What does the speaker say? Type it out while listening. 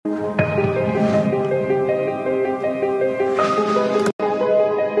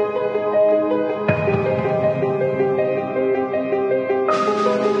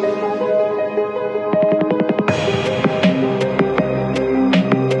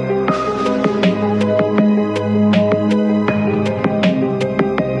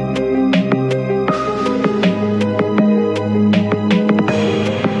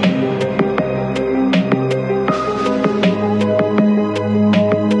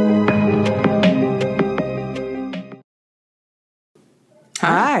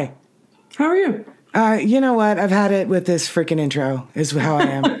How are you? You know what? I've had it with this freaking intro, is how I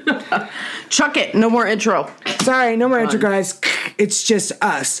am. Chuck it. No more intro. Sorry, no more intro, guys. It's just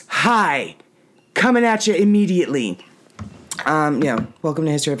us. Hi. Coming at you immediately. Welcome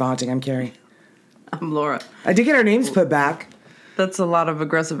to History of Haunting. I'm Carrie. I'm Laura. I did get our names put back. That's a lot of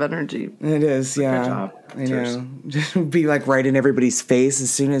aggressive energy. It is, yeah. Good job. I know. Just be like right in everybody's face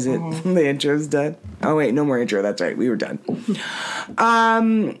as soon as the intro's done. Oh, wait, no more intro. That's right. We were done.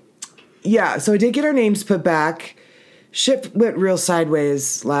 Yeah, so I did get our names put back. Shit went real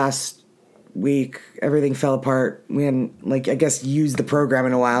sideways last week. Everything fell apart. We hadn't, I guess, used the program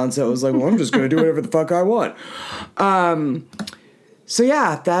in a while, and so it was like, well, I'm just going to do whatever the fuck I want. So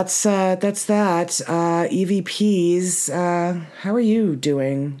yeah, that's that. EVPs, how are you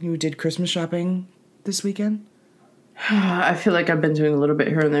doing? You did Christmas shopping this weekend? I feel like I've been doing a little bit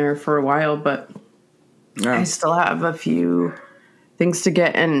here and there for a while, but I still have a few things to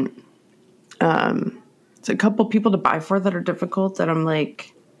get, and it's a couple people to buy for that are difficult that I'm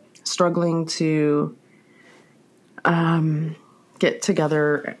struggling to get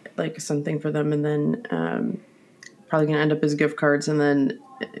together something for them, and then probably gonna end up as gift cards, and then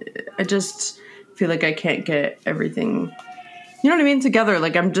I just feel like I can't get everything, you know what I mean, together.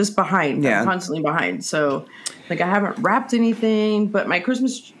 I'm just behind. Yeah. I'm constantly behind. So I haven't wrapped anything, but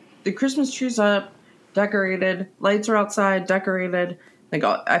the Christmas tree's up, decorated, lights are outside, decorated.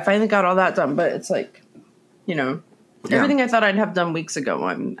 I finally got all that done, but it's everything I thought I'd have done weeks ago,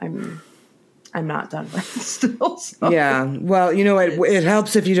 I'm not done with still. So. Yeah. Well, you know what? It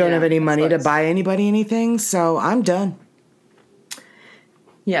helps if you don't have any money to buy anybody anything. So I'm done.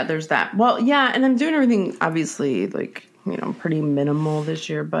 Yeah, there's that. Well, yeah, and I'm doing everything obviously pretty minimal this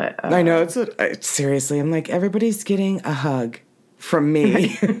year, but I know seriously. I'm everybody's getting a hug from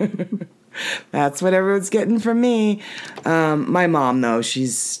me. That's what everyone's getting from me. My mom, though,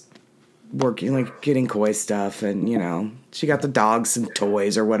 she's working, getting koi stuff, and, she got the dogs some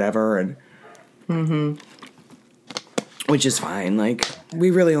toys or whatever, and which is fine.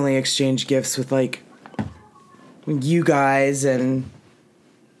 We really only exchange gifts with, you guys and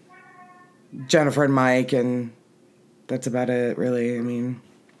Jennifer and Mike, and that's about it, really. I mean,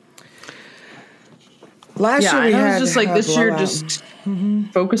 last year we had just this year, just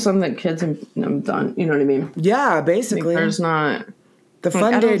focus on the kids and I'm done. You know what I mean? Yeah, basically. There's not... The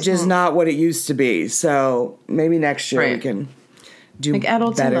fundage is not what it used to be, so maybe next year we can do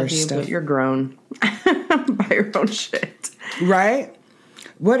adults better love you, stuff. But you're grown. Buy your own shit. Right?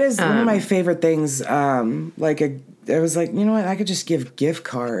 What is one of my favorite things, I was you know what, I could just give gift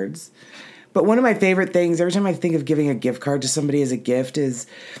cards. But one of my favorite things, every time I think of giving a gift card to somebody as a gift is,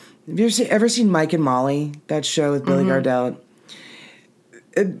 have you ever seen Mike and Molly, that show with Billy Gardell?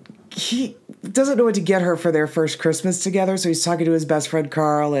 He doesn't know what to get her for their first Christmas together, so he's talking to his best friend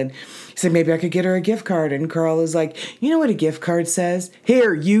Carl, and he said, maybe I could get her a gift card. And Carl is like, you know what a gift card says?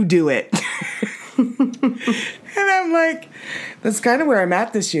 Here, you do it. And I'm like, that's kind of where I'm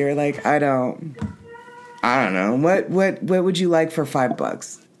at this year. I don't know. What would you like for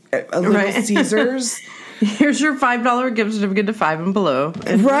 $5? A Little Caesars? Here's your $5 gift certificate to Five and Below.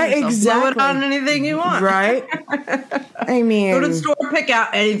 And right, exactly. Blow it on anything you want. Right? I mean... Go to the store, pick out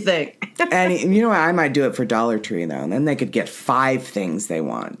anything. And you know what? I might do it for Dollar Tree, though. And then they could get 5 things they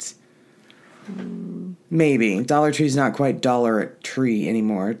want. Maybe. Dollar Tree's not quite dollar tree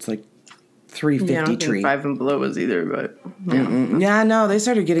anymore. It's $3.50 I don't tree. think Five and Below was either, but... Yeah, no, they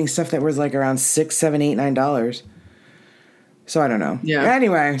started getting stuff that was around $6, $7, $8, $9. So I don't know. Yeah.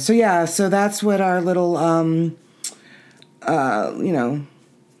 Anyway, so that's what our little,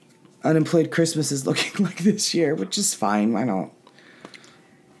 unemployed Christmas is looking like this year, which is fine.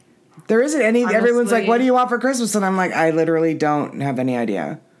 There isn't any, honestly, everyone's like, what do you want for Christmas? And I'm like, I literally don't have any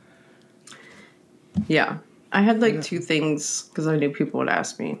idea. Yeah. I had 2 things because I knew people would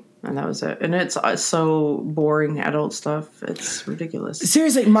ask me. And that was it. And it's so boring adult stuff. It's ridiculous.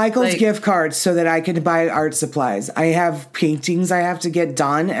 Seriously, Michael's gift cards so that I can buy art supplies. I have paintings I have to get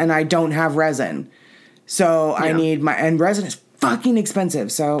done, and I don't have resin. So I need and resin is fucking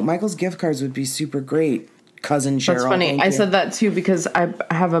expensive. So Michael's gift cards would be super great. Cousin Cheryl. That's funny. I said that too because I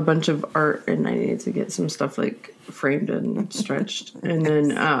have a bunch of art and I need to get some stuff framed and stretched. And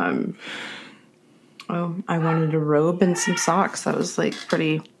then, I wanted a robe and some socks. That was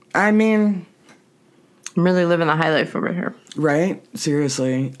pretty... I mean, I'm really living the high life over here. Right?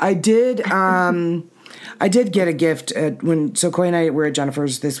 Seriously. I did get a gift so Coy and I were at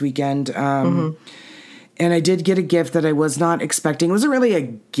Jennifer's this weekend. And I did get a gift that I was not expecting. It wasn't really a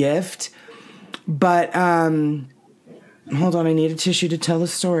gift, but hold on, I need a tissue to tell the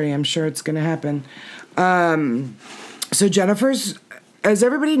story. I'm sure it's going to happen. So Jennifer's as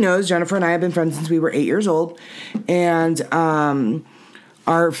everybody knows, Jennifer and I have been friends since we were 8 years old, and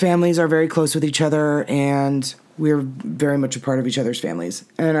our families are very close with each other, and we're very much a part of each other's families.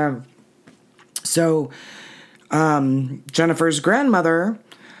 And so Jennifer's grandmother,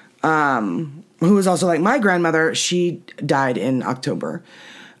 who was also like my grandmother, she died in October,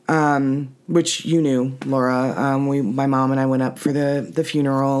 which you knew, Laura. My mom and I went up for the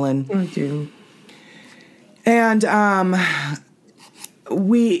funeral, and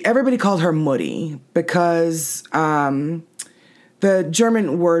everybody called her Mutti because the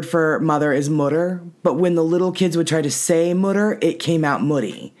German word for mother is Mutter, but when the little kids would try to say Mutter, it came out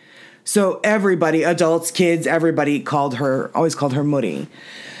Mutti. So everybody, adults, kids, everybody always called her Mutti.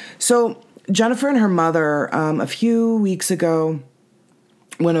 So Jennifer and her mother, a few weeks ago,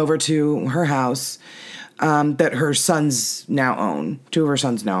 went over to her house that her sons now own. 2 of her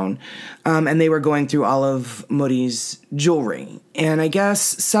sons now own. And they were going through all of Mutti's jewelry. And I guess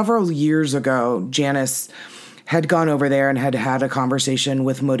several years ago, Janice had gone over there and had had a conversation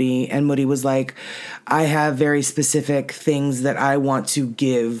with Mutti. And Mutti was like, I have very specific things that I want to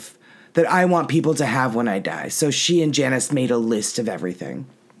give, that I want people to have when I die. So she and Janice made a list of everything.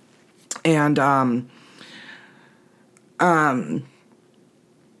 And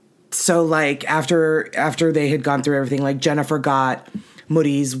so like after they had gone through everything, like Jennifer got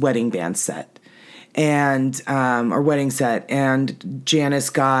Mutti's wedding band set and or wedding set, and Janice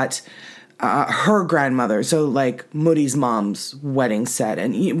got her grandmother, so like Mutti's mom's wedding set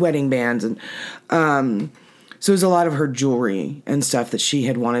and wedding bands, and so it was a lot of her jewelry and stuff that she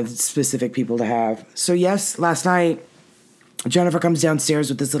had wanted specific people to have. So yes, last night Jennifer comes downstairs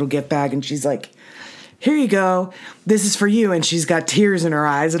with this little gift bag, and she's like, here you go. This is for you. And she's got tears in her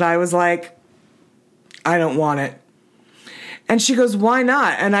eyes. And I was like, I don't want it. And she goes, why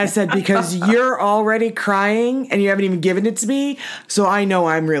not? And I said, because you're already crying and you haven't even given it to me. So I know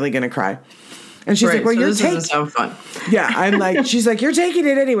I'm really going to cry. And she's like, well, so you're taking it. Sound fun. Yeah. I'm like, she's like, you're taking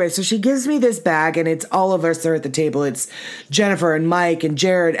it anyway. So she gives me this bag, and it's all of us are at the table. It's Jennifer and Mike and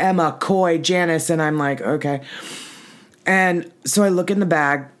Jared, Emma, Coy, Janice. And I'm like, okay. And so I look in the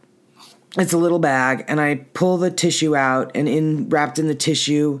bag. It's a little bag, and I pull the tissue out, and wrapped in the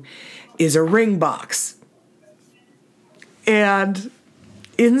tissue is a ring box. And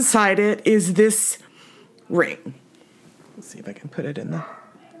inside it is this ring. Let's see if I can put it in there.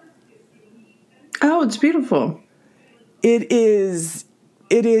 Oh, it's beautiful. It is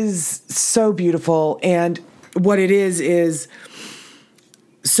so beautiful. And what it is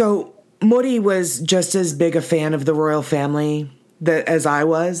so Mutti was just as big a fan of the royal family as I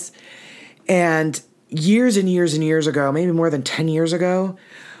was. And years and years and years ago, maybe more than 10 years ago,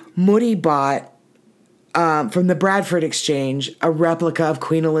 Mutti bought from the Bradford Exchange a replica of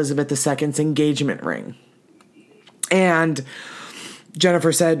Queen Elizabeth II's engagement ring. And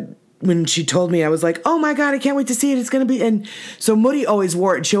Jennifer said, when she told me, I was like, oh my God, I can't wait to see it. It's going to be. And so Mutti always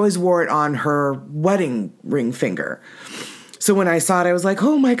wore it. She always wore it on her wedding ring finger. So when I saw it, I was like,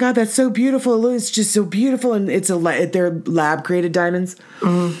 oh my God, that's so beautiful. It's just so beautiful. And they're lab created diamonds.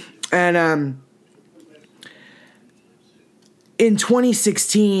 Mm-hmm. And in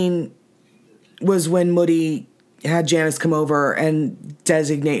 2016 was when Mutti had Janice come over and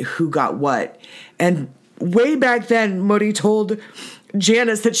designate who got what. And way back then, Mutti told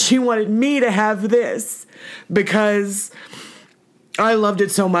Janice that she wanted me to have this because I loved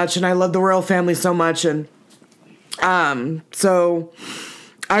it so much, and I loved the royal family so much. And so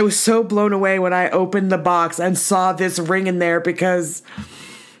I was so blown away when I opened the box and saw this ring in there, because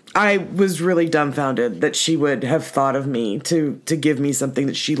I was really dumbfounded that she would have thought of me to give me something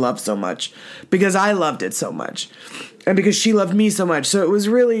that she loved so much, because I loved it so much and because she loved me so much. So it was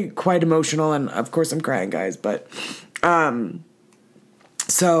really quite emotional. And of course I'm crying, guys, but,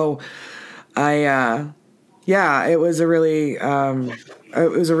 so it was a really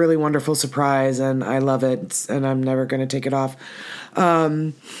wonderful surprise, and I love it, and I'm never going to take it off.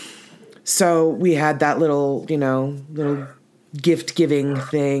 So we had that little gift giving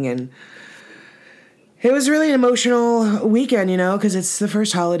thing, and it was really an emotional weekend, because it's the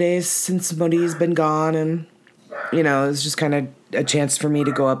first holidays since Mutti's been gone, and it was just kind of a chance for me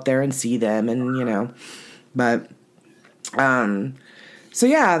to go up there and see them, and but so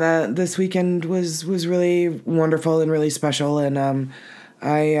yeah, this weekend was really wonderful and really special. And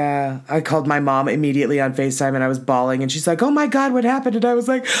I called my mom immediately on FaceTime, and I was bawling, and she's like, oh my God, what happened? And I was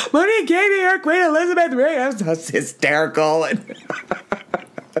like, Mutti gave me her Queen Elizabeth ring. I was hysterical. And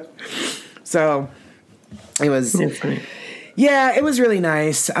so it was, yeah, it was really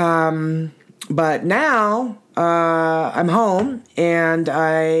nice. But now I'm home, and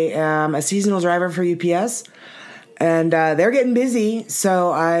I am a seasonal driver for UPS. And they're getting busy,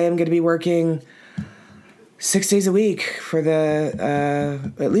 so I am going to be working 6 days a week for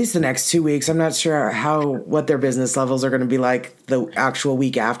the at least the next 2 weeks. I'm not sure what their business levels are going to be like the actual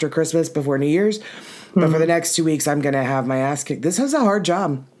week after Christmas before New Year's. But for the next 2 weeks, I'm going to have my ass kicked. This was a hard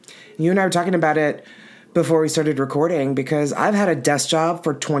job. You and I were talking about it before we started recording because I've had a desk job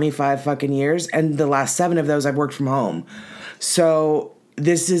for 25 fucking years, and the last 7 of those I've worked from home. So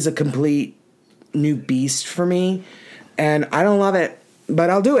this is a complete new beast for me, and I don't love it. But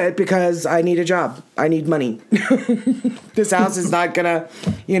I'll do it because I need a job. I need money. This house is not going to,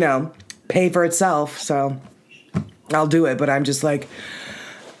 pay for itself. So I'll do it. But I'm just like,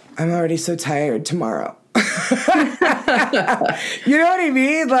 I'm already so tired tomorrow. You know what I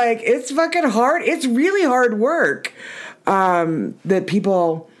mean? Like, it's fucking hard. It's really hard work that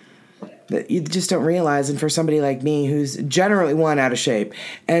you just don't realize. And for somebody like me who's generally, 1, out of shape,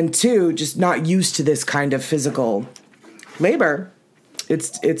 and 2, just not used to this kind of physical labor,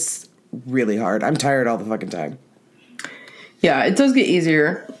 it's really hard. I'm tired all the fucking time. Yeah, it does get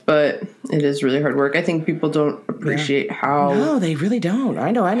easier, but it is really hard work. I think people don't appreciate how... No, they really don't.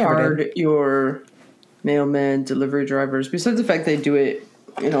 I know, I never hard did. Your mailmen, delivery drivers, besides the fact they do it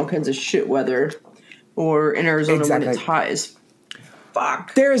in all kinds of shit weather, or in Arizona when it's hot as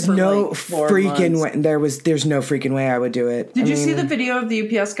fuck. There's no freaking way. There's no freaking way I would do it. Did you see the video of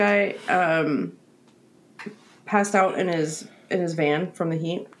the UPS guy passed out in his van from the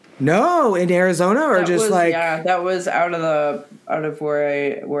heat? No, in Arizona, or that was out of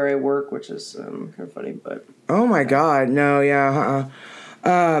where I work, which is kind of funny, but oh my god, no, yeah,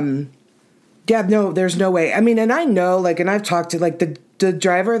 yeah, no, there's no way. I mean, and I know, and I've talked to the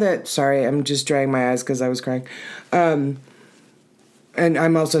driver that. Sorry, I'm just drying my eyes because I was crying, and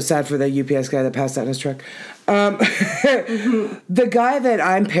I'm also sad for the UPS guy that passed out in his truck. The guy that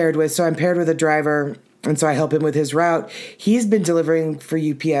I'm paired with, so I'm paired with a driver. And so I help him with his route. He's been delivering for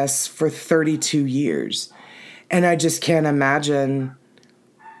UPS for 32 years. And I just can't imagine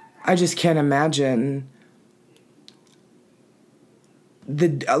like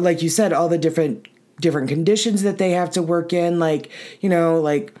you said, all the different conditions that they have to work in, like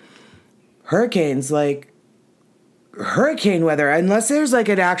hurricanes, like hurricane weather. Unless there's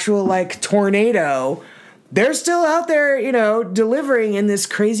an actual tornado, they're still out there, delivering in this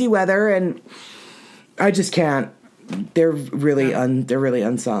crazy weather, and I just can't. They're really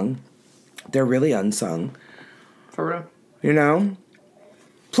unsung. They're really unsung. For real.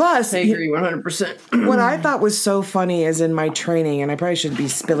 Plus, I agree 100%. What I thought was so funny is in my training, and I probably shouldn't be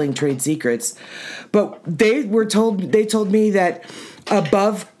spilling trade secrets, but they told me that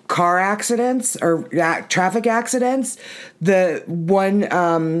above car accidents or traffic accidents, the one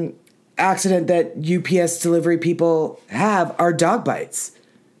accident that UPS delivery people have are dog bites.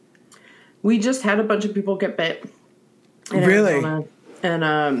 We just had a bunch of people get bit in really? Arizona,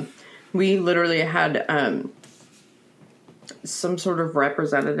 and we literally had some sort of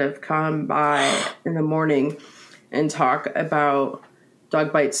representative come by in the morning and talk about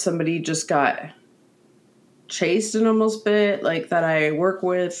dog bites. Somebody just got chased and almost bit, that I work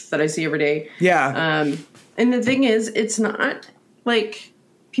with, that I see every day. Yeah. And the thing is, it's not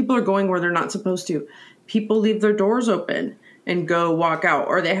people are going where they're not supposed to. People leave their doors open and go walk out,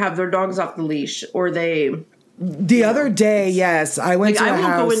 or they have their dogs off the leash, or they... The other day, yes, I went to a house...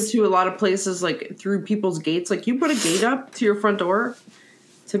 I will go into a lot of places, through people's gates. You put a gate up to your front door,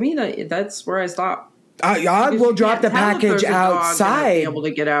 to me, that's where I stop. I will drop the package outside. Be able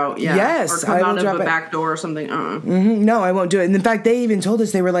to get out, yeah. Yes, or come I will out drop of a it. back door or something. No, I won't do it. And in fact, they even told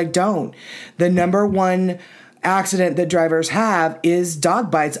us, they were like, don't. The number one accident that drivers have is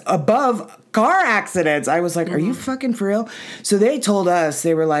dog bites above car accidents. I was like, are you fucking for real? So they told us,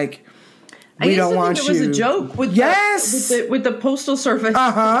 they were like, we don't want you. It was a joke with with the postal service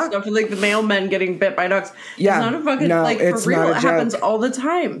stuff, the mailmen getting bit by dogs. Yeah, it's not a fucking for real. It happens all the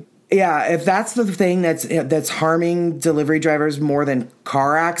time. Yeah, if that's the thing that's harming delivery drivers more than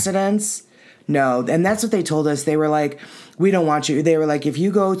car accidents, no. And that's what they told us. They were like, we don't want you. They were like, if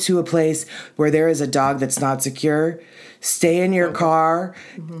you go to a place where there is a dog that's not secure, stay in your car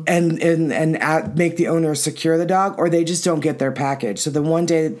and make the owner secure the dog, or they just don't get their package. So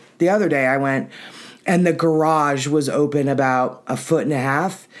the other day I went, and the garage was open about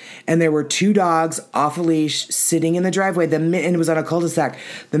 1.5 feet, and there were 2 dogs off a leash sitting in the driveway. And it was on a cul-de-sac.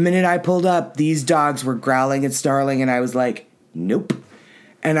 The minute I pulled up, these dogs were growling and snarling, and I was like, nope.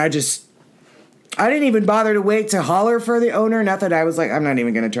 And I didn't even bother to wait to holler for the owner. Nothing. I was like, I'm not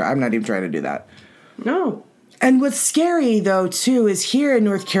even going to try. I'm not even trying to do that. No. And what's scary, though, too, is here in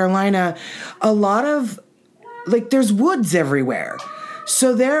North Carolina, a lot of, there's woods everywhere.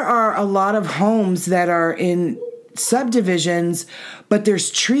 So there are a lot of homes that are in subdivisions, but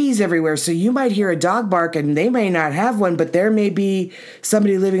there's trees everywhere. So you might hear a dog bark and they may not have one, but there may be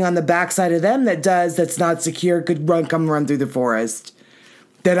somebody living on the backside of them that does, that's not secure, could come run through the forest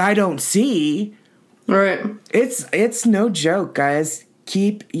that I don't see. Right. It's no joke, guys.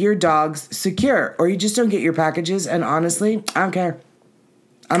 Keep your dogs secure or you just don't get your packages. And honestly, I don't care.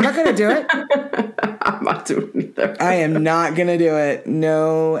 I'm not going to do it. I'm not doing it either. I am not going to do it.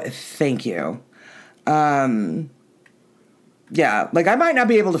 No, thank you. Yeah, like I might not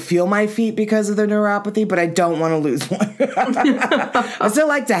be able to feel my feet because of the neuropathy, but I don't want to lose one. I still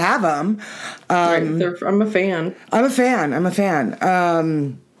like to have them. I'm a fan. I'm a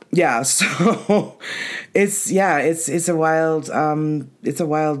fan. Yeah, so it's a wild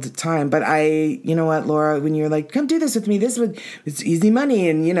time. But you know what, Laura, when you're like, come do this with me, it's easy money,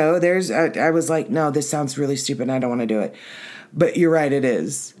 and you know, I was like, no, this sounds really stupid, and I don't want to do it. But you're right, it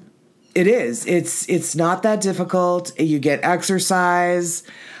is. It is. It's not that difficult. You get exercise.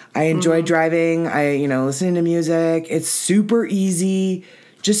 I enjoy driving. Listening to music. It's super easy.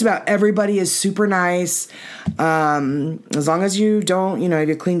 Just about everybody is super nice. As long as you don't, have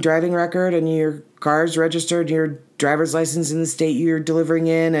a clean driving record and your car's registered, your driver's license in the state you're delivering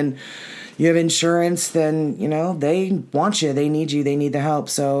in, and you have insurance, then, they want you. They need you. They need the help.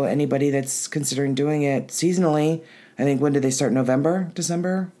 So anybody that's considering doing it seasonally, I think, when did they start? November,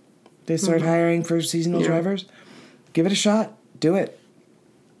 December? They start hiring for seasonal drivers. Give it a shot. Do it.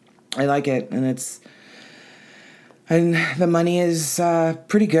 I like it. And the money is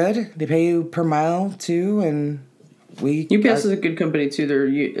pretty good. They pay you per mile too. And UPS is a good company too. They're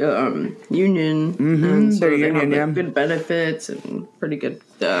union. Mm-hmm. They're union, have good benefits and pretty good.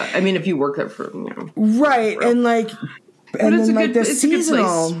 If you work there for, Right. And the seasonal. It's a good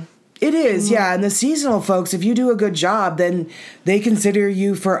place. It is, yeah. And the seasonal folks, if you do a good job, then they consider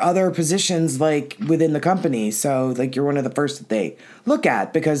you for other positions, like, within the company. So, like, you're one of the first that they look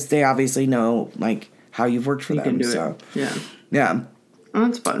at because they obviously know, like, how you've worked for them. Can do so, it. Yeah. Oh,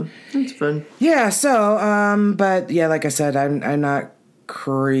 that's fun. That's fun. Yeah, so, but, yeah, like I said, I'm not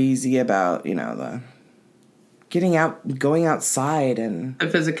crazy about, the getting out, going outside and... The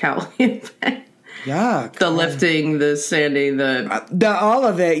physicality of it. Yeah. The lifting, the sanding, the all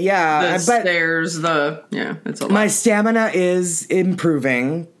of it, yeah. The stairs, it's a lot. My stamina is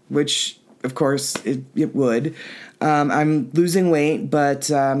improving, which, of course, it would. I'm losing weight, but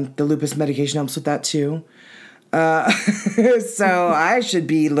the lupus medication helps with that, too. So I should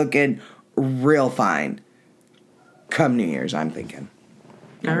be looking real fine come New Year's, I'm thinking.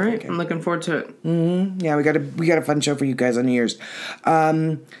 All right. I'm looking forward to it. Mm-hmm. Yeah, we got a fun show for you guys on New Year's.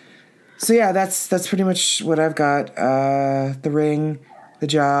 So yeah, that's pretty much what I've got. The ring, the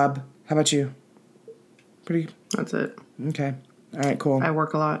job. How about you? That's it. Okay. All right, cool. I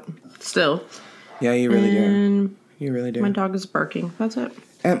work a lot. Still. Yeah, you really do. You really do. My dog is barking. That's it.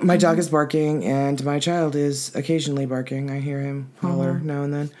 And my dog is barking, and my child is occasionally barking. I hear him holler now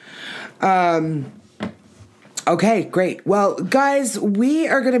and then. Okay, great. Well, guys, we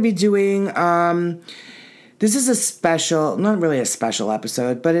are going to be doing... This is a special, not really a special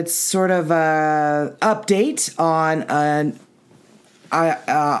episode, but it's sort of a update on an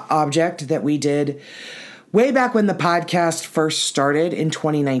object that we did way back when the podcast first started in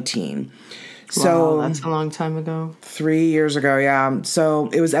 2019. So wow, that's a long time ago. 3 years ago, yeah.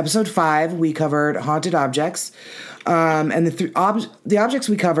 So it was episode 5. We covered haunted objects. And the objects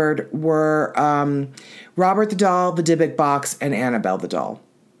we covered were Robert the doll, the Dybbuk box, and Annabelle the doll.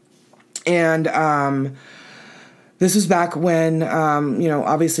 And this was back when,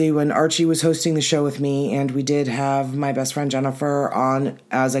 obviously when Archie was hosting the show with me, and we did have my best friend Jennifer on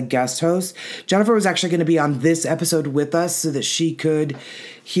as a guest host. Jennifer was actually going to be on this episode with us so that she could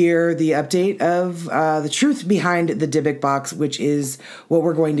hear the update of the truth behind the Dybbuk box, which is what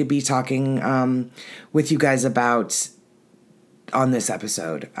we're going to be talking with you guys about on this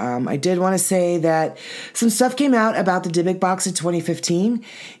episode. I did want to say that some stuff came out about the Dybbuk box in 2015,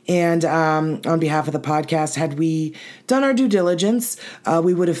 and on behalf of the podcast, had we done our due diligence,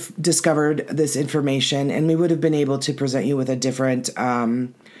 we would have discovered this information, and we would have been able to present you with a different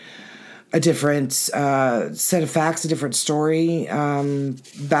set of facts, a different story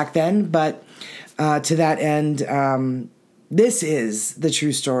back then. But to that end, this is the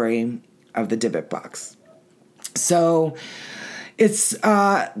true story of the Dybbuk box. So it's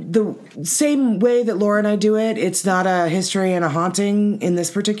the same way that Laura and I do it. It's not a history and a haunting in this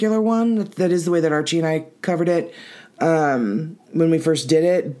particular one. That is the way that Archie and I covered it when we first did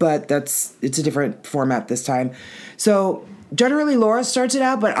it, but it's a different format this time. So generally Laura starts it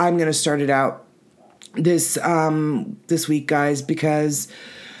out, but I'm going to start it out this week, guys, because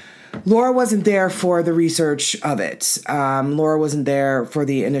Laura wasn't there for the research of it. Laura wasn't there for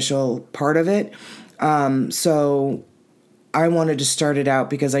the initial part of it. So I wanted to start it out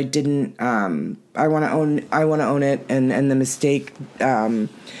because I didn't. I want to own it, and the mistake,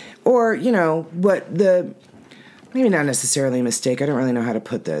 or what the maybe not necessarily a mistake. I don't really know how to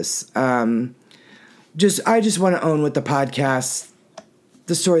put this. I just want to own what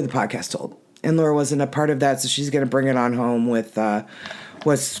the story the podcast told, and Laura wasn't a part of that, so she's going to bring it on home with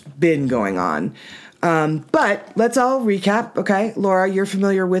what's been going on. But let's all recap. Okay, Laura, you're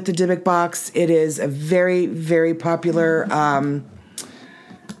familiar with the Dybbuk Box. It is a very, very popular, let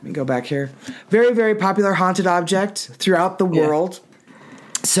me go back here, very, very popular haunted object throughout the world.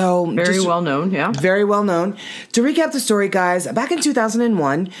 So very well known, yeah. Very well known. To recap the story, guys, back in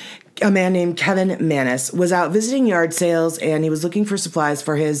 2001, a man named Kevin Mannis was out visiting yard sales, and he was looking for supplies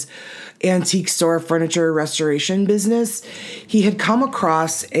for his antique store furniture restoration business. He had come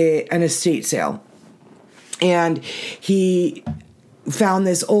across an estate sale, and he found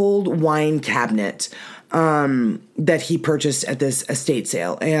this old wine cabinet that he purchased at this estate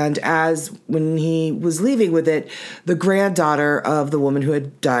sale. And when he was leaving with it, the granddaughter of the woman who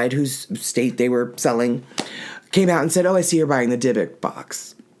had died, whose estate they were selling, came out and said, "Oh, I see you're buying the Dybbuk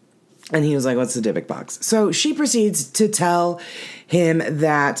Box." And he was like, "What's the Dybbuk Box?" So she proceeds to tell him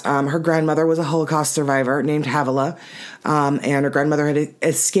that her grandmother was a Holocaust survivor named Havila, and her grandmother had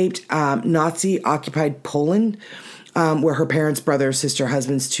escaped Nazi-occupied Poland, where her parents, brother, sister,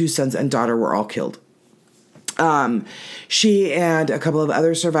 husbands, 2 sons, and daughter were all killed. She and a couple of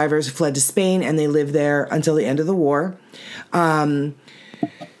other survivors fled to Spain, and they lived there until the end of the war.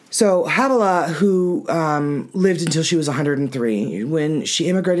 So Havila, who lived until she was 103, when she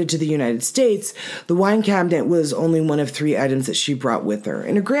immigrated to the United States, the wine cabinet was only one of 3 items that she brought with her.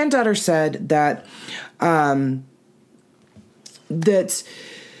 And her granddaughter said that, I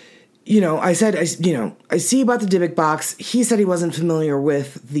see about the Dybbuk Box. He said he wasn't familiar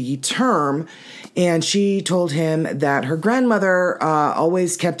with the term, and she told him that her grandmother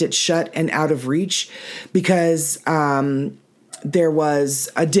always kept it shut and out of reach because there was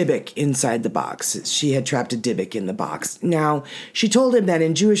a Dybbuk inside the box. She had trapped a Dybbuk in the box. Now, she told him that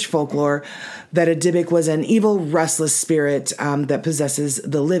in Jewish folklore, that a Dybbuk was an evil, restless spirit that possesses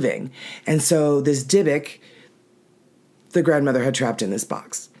the living. And so this Dybbuk, the grandmother had trapped in this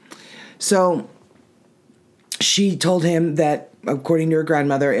box. So she told him that, according to her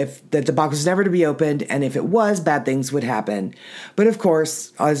grandmother, that the box was never to be opened, and if it was, bad things would happen. But of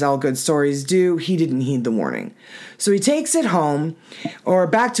course, as all good stories do, he didn't heed the warning. So he takes it home, or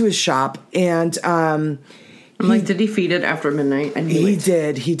back to his shop, and did he feed it after midnight? He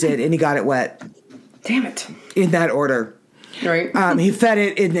did, and he got it wet. Damn it. In that order. Right. He fed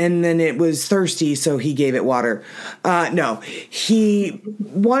it, and then it was thirsty, so he gave it water. No, he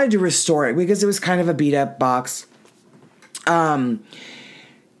wanted to restore it because it was kind of a beat-up box. And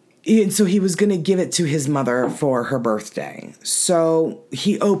so he was going to give it to his mother for her birthday. So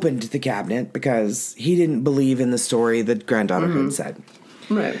he opened the cabinet because he didn't believe in the story that granddaughter had said.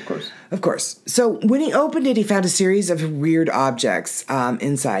 Right, of course. Of course. So when he opened it, he found a series of weird objects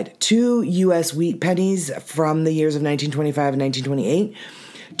inside. 2 U.S. wheat pennies from the years of 1925 and 1928,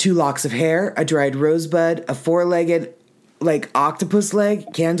 2 locks of hair, a dried rosebud, a 4-legged, octopus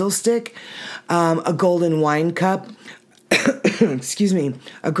leg candlestick, a golden wine cup, excuse me,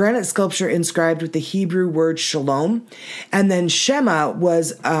 a granite sculpture inscribed with the Hebrew word shalom, and then Shema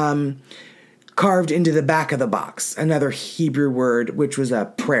was carved into the back of the box, another Hebrew word, which was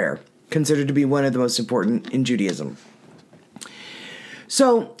a prayer, considered to be one of the most important in Judaism.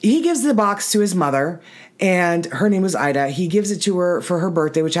 So he gives the box to his mother, and her name was Ida. He gives it to her for her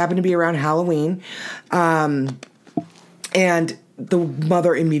birthday, which happened to be around Halloween, and the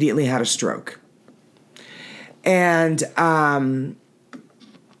mother immediately had a stroke. And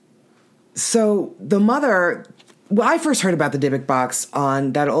so the mother... Well, I first heard about the Dybbuk Box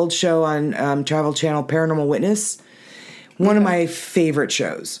on that old show on Travel Channel, Paranormal Witness, one of my favorite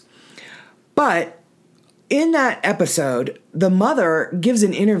shows. But in that episode, the mother gives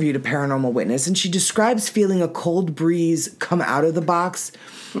an interview to Paranormal Witness, and she describes feeling a cold breeze come out of the box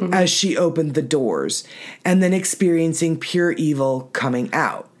as she opened the doors, and then experiencing pure evil coming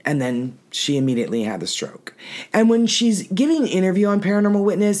out. And then she immediately had the stroke. And when she's giving an interview on Paranormal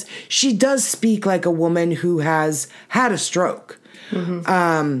Witness, she does speak like a woman who has had a stroke.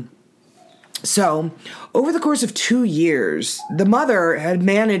 So over the course of 2 years, the mother had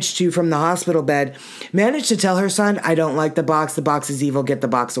managed to, from the hospital bed, tell her son, "I don't like the box. The box is evil. Get the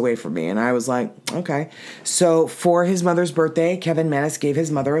box away from me." And I was like, okay. So for his mother's birthday, Kevin Mannis gave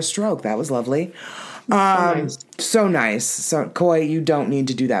his mother a stroke. That was lovely. Nice. So nice. So, Koi, you don't need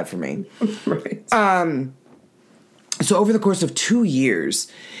to do that for me. Right. So over the course of 2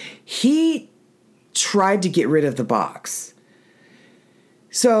 years, he tried to get rid of the box.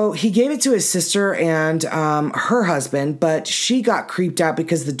 So he gave it to his sister and her husband, but she got creeped out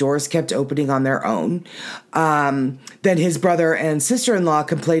because the doors kept opening on their own. Then his brother and sister-in-law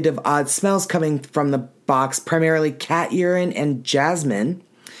complained of odd smells coming from the box, primarily cat urine and jasmine.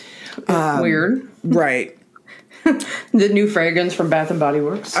 Weird. Right. The new fragrance from Bath and Body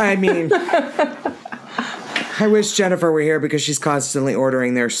Works. I mean, I wish Jennifer were here because she's constantly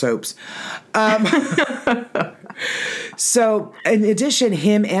ordering their soaps. So, in addition,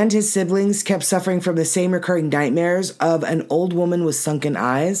 him and his siblings kept suffering from the same recurring nightmares of an old woman with sunken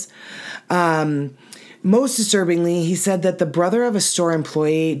eyes. Most disturbingly, he said that the brother of a store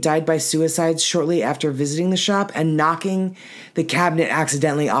employee died by suicide shortly after visiting the shop and knocking the cabinet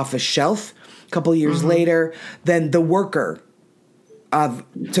accidentally off a shelf. A couple years later, then the worker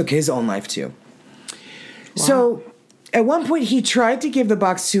took his own life too. Wow. So at one point he tried to give the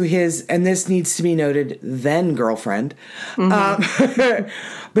box to his, and this needs to be noted, then girlfriend. But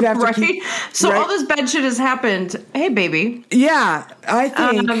after all this bad shit has happened. Hey, baby. Yeah, I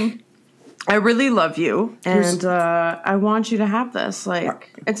think I really love you, and I want you to have this.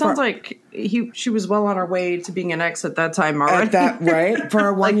 Like, it sounds like she was well on her way to being an ex at that time already. Right? For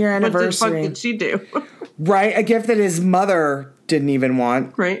our 1 year anniversary. What the fuck did she do? Right? A gift that his mother didn't even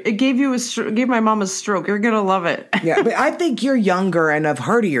want. Right? It gave gave my mom a stroke. You're gonna love it. Yeah, but I think you're younger and of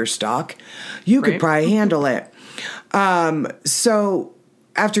heartier stock. You could probably handle it. So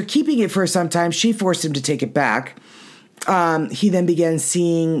after keeping it for some time, she forced him to take it back. He then began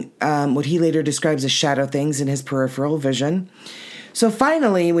seeing what he later describes as shadow things in his peripheral vision. So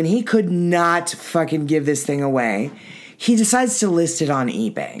finally, when he could not fucking give this thing away, he decides to list it on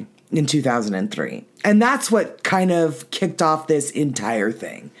eBay in 2003. And that's what kind of kicked off this entire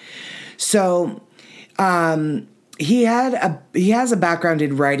thing. So he has a background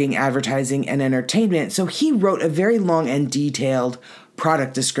in writing, advertising, and entertainment. So he wrote a very long and detailed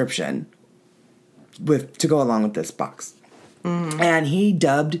product description to go along with this box. And he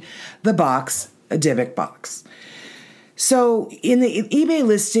dubbed the box a Dybbuk Box. So in the eBay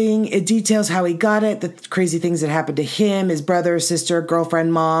listing, it details how he got it, the crazy things that happened to him, his brother, sister,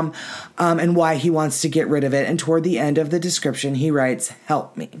 girlfriend, mom, and why he wants to get rid of it. And toward the end of the description, he writes,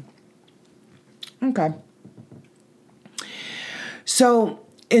 "Help me." Okay. So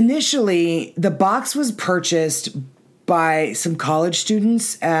initially, the box was purchased by some college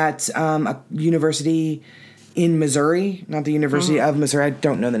students at a university in Missouri, not the University of Missouri. I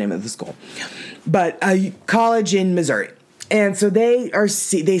don't know the name of the school, but a college in Missouri. And so they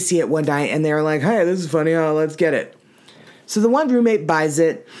see it one night and they're like, "Hey, this is funny. Oh, let's get it." So the one roommate buys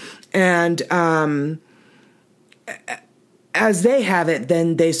it, and as they have it,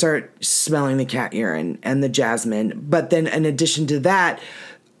 then they start smelling the cat urine and the jasmine. But then in addition to that,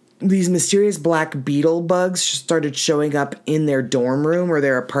 these mysterious black beetle bugs started showing up in their dorm room or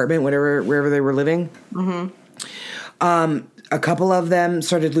their apartment, wherever they were living. A couple of them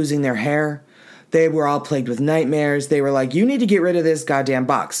started losing their hair. They were all plagued with nightmares. They were like, "You need to get rid of this goddamn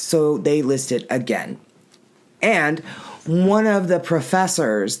box." So they list it again. And one of the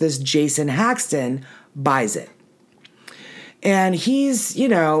professors, this Jason Haxton, buys it. And he's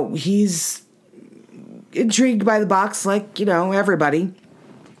intrigued by the box like, everybody.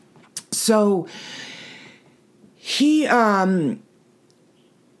 So he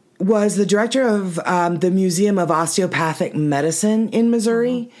was the director of the Museum of Osteopathic Medicine in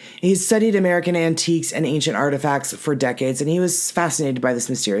Missouri. He's studied American antiques and ancient artifacts for decades, and he was fascinated by this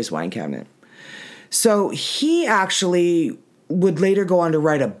mysterious wine cabinet. So he actually would later go on to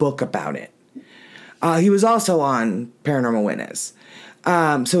write a book about it. He was also on Paranormal Witness.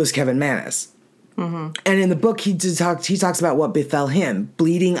 So was Kevin Mannis. And in the book, he talks about what befell him: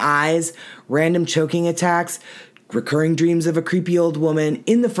 bleeding eyes, random choking attacks, recurring dreams of a creepy old woman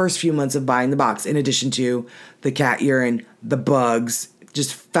in the first few months of buying the box, in addition to the cat urine, the bugs,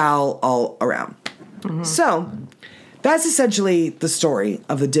 just foul all around. So that's essentially the story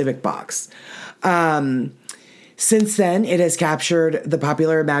of the Dybbuk Box. Since then, it has captured the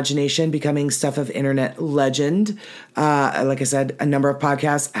popular imagination, becoming stuff of internet legend. Like I said, a number of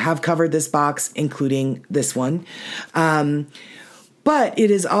podcasts have covered this box, including this one. But it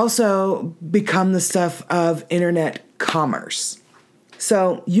has also become the stuff of internet commerce.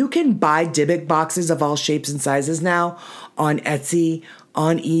 So you can buy Dybbuk boxes of all shapes and sizes now on Etsy,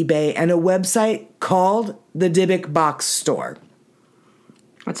 on eBay, and a website called the Dybbuk Box Store.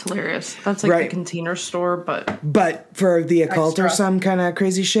 That's hilarious. That's like Right. the container store, but for the occult or Extra. some kind of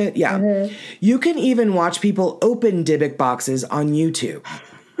crazy shit. Yeah. Mm-hmm. You can even watch people open Dybbuk boxes on YouTube.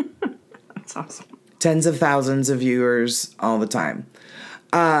 that's awesome. Tens of thousands of viewers all the time.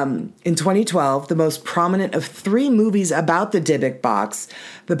 In 2012, the most prominent of 3 movies about the Dybbuk Box,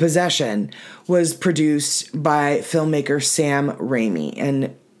 The Possession, was produced by filmmaker Sam Raimi,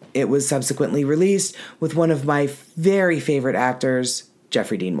 and it was subsequently released with one of my very favorite actors,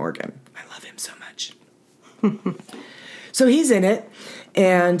 Jeffrey Dean Morgan. I love him so much. So he's in it.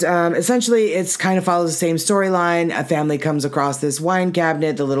 And essentially, it's kind of follows the same storyline. A family comes across this wine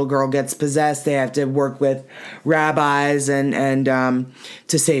cabinet. The little girl gets possessed. They have to work with rabbis and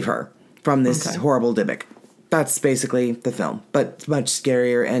to save her from this horrible Dybbuk. That's basically the film, but it's much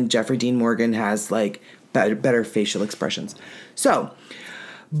scarier. And Jeffrey Dean Morgan has like better facial expressions. So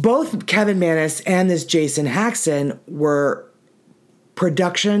both Kevin Mannis and this Jason Haxton were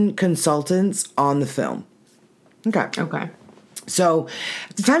production consultants on the film. Okay. So,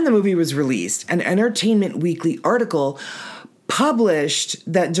 at the time the movie was released, an Entertainment Weekly article published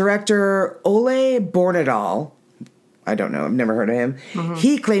that director Ole Bornedal, I don't know, I've never heard of him,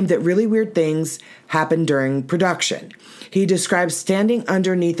 he claimed that really weird things happened during production. He describes standing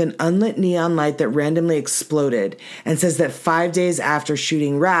underneath an unlit neon light that randomly exploded and says that 5 days after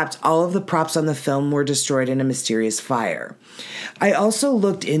shooting Wrapped, all of the props on the film were destroyed in a mysterious fire. I also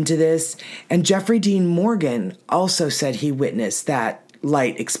looked into this, and Jeffrey Dean Morgan also said he witnessed that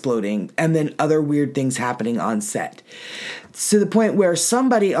light exploding and then other weird things happening on set. To the point where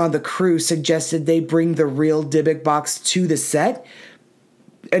somebody on the crew suggested they bring the real Dybbuk box to the set,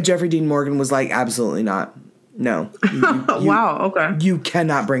 and Jeffrey Dean Morgan was like, absolutely not. No. Wow, okay. You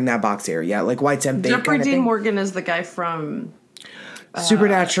cannot bring that box here. Yeah, like White Temp Bait Jeffrey kind of Dean thing. Morgan is the guy from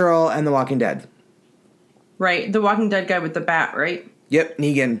Supernatural and The Walking Dead. right, the Walking Dead guy with the bat, right? Yep,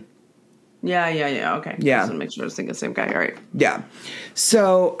 Negan. Yeah. Okay. Yeah. Just to make sure I was thinking the same guy. All right. Yeah.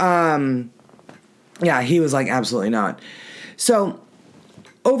 So, yeah, he was like, absolutely not. So,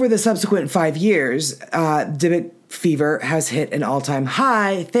 over the subsequent 5 years, Dybbuk fever has hit an all-time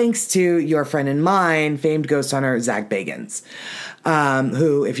high thanks to your friend and mine, famed ghost hunter Zach Bagans,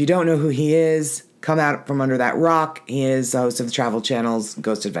 who, if you don't know who he is, come out from under that rock. He is the host of the Travel Channel's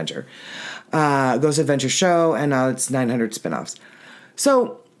Ghost Adventure show, and now it's 900 spinoffs.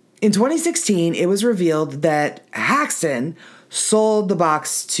 So, in 2016, it was revealed that Haxton sold the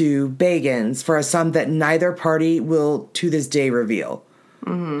box to Bagans for a sum that neither party will to this day reveal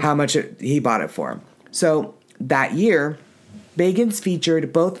how much he bought it for. So that year, Bagans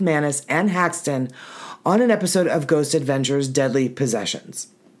featured both Mannis and Haxton on an episode of Ghost Adventure's Deadly Possessions,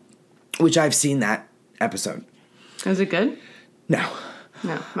 which I've seen that episode. Is it good? No.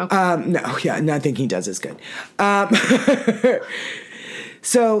 No. Okay. No, yeah, nothing he does is good.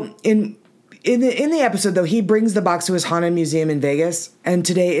 So in the episode, though, he brings the box to his haunted museum in Vegas, and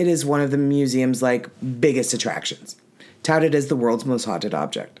today it is one of the museum's like biggest attractions, touted as the world's most haunted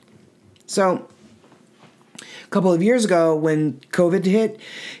object. So, a couple of years ago, when COVID hit,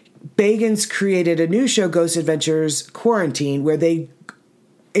 Bagans created a new show, Ghost Adventures Quarantine, where they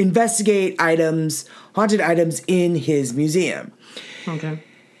investigate haunted items in his museum. Okay.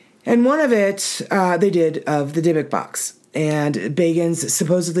 And one of it, they did of the Dybbuk box. And Bagans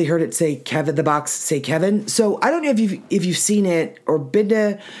supposedly heard it say Kevin, the box say Kevin. So I don't know if you've seen it or been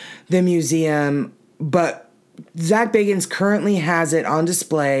to the museum, but Zach Bagans currently has it on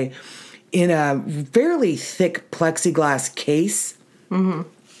display in a fairly thick plexiglass case. Mm-hmm.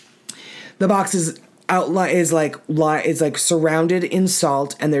 The box is like surrounded in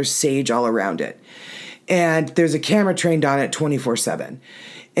salt, and there's sage all around it. And there's a camera trained on it 24/7.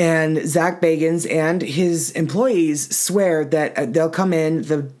 And Zach Bagans and his employees swear that they'll come in,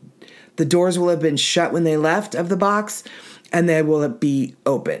 the doors will have been shut when they left of the box, and they will be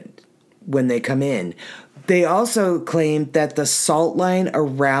opened when they come in. They also claim that the salt line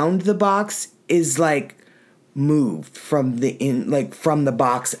around the box is like moved from the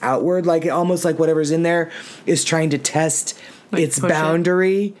box outward, like almost like whatever's in there is trying to test like its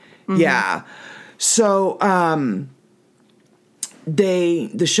boundary. Mm-hmm. Yeah. So,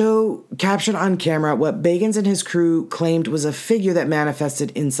 the show captured on camera what Bagans and his crew claimed was a figure that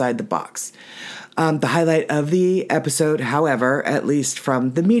manifested inside the box. The highlight of the episode, however, at least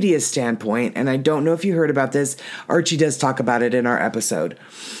from the media standpoint, and I don't know if you heard about this, Archie does talk about it in our episode.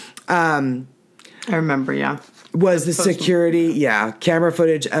 I remember, yeah. Was the security, camera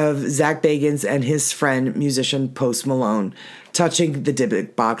footage of Zach Bagans and his friend, musician Post Malone, touching the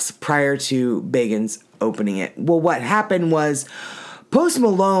Dybbuk box prior to Bagans opening it. Well, what happened was Post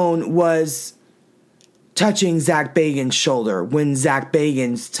Malone was touching Zach Bagans' shoulder when Zach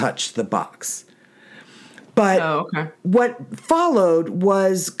Bagans touched the box. But what followed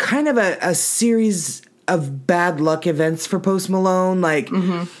was kind of a series of bad luck events for Post Malone. Like,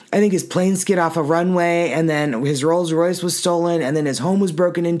 I think his plane skid off a runway, and then his Rolls Royce was stolen, and then his home was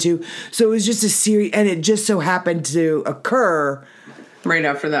broken into. So it was just a series, and it just so happened to occur right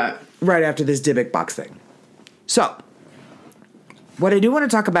after that. Right after this Dybbuk Box thing. So, what I do want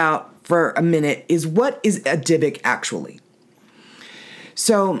to talk about for a minute is, what is a Dybbuk actually?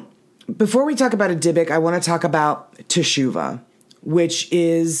 So, before we talk about a Dybbuk, I want to talk about Teshuvah, which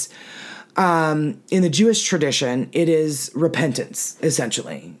is, in the Jewish tradition, it is repentance,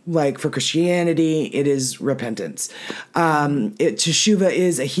 essentially. Like for Christianity, it is repentance. Teshuvah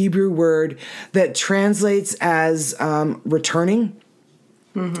is a Hebrew word that translates as returning.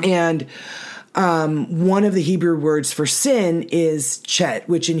 And one of the Hebrew words for sin is chet,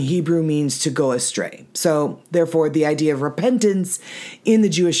 which in Hebrew means to go astray. So, therefore, the idea of repentance in the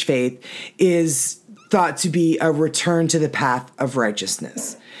Jewish faith is thought to be a return to the path of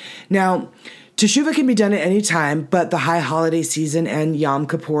righteousness. Now, Teshuvah can be done at any time, but the high holiday season and Yom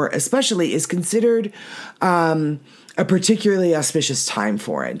Kippur especially is considered a particularly auspicious time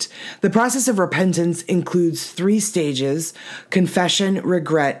for it. The process of repentance includes 3 stages: confession,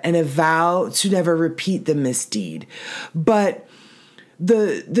 regret, and a vow to never repeat the misdeed. But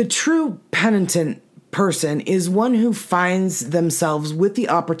the true penitent person is one who finds themselves with the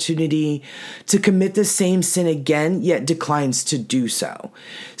opportunity to commit the same sin again, yet declines to do so.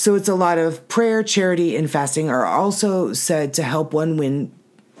 So it's a lot of prayer, charity, and fasting are also said to help one win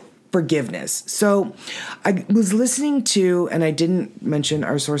forgiveness. So I was listening to, and I didn't mention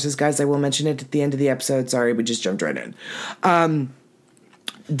our sources, guys. I will mention it at the end of the episode. Sorry, we just jumped right in.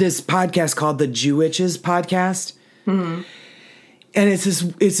 This podcast called the Jewitches Podcast. And it's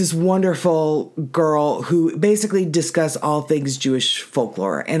this wonderful girl who basically discusses all things Jewish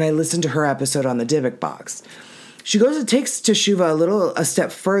folklore. And I listened to her episode on the Dybbuk Box. She takes Teshuvah a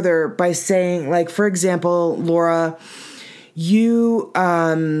step further by saying, like, for example, Laura, you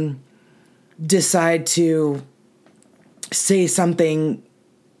decide to say something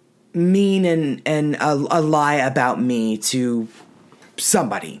mean and a lie about me to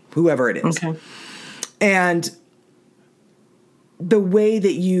somebody, whoever it is. Okay. And the way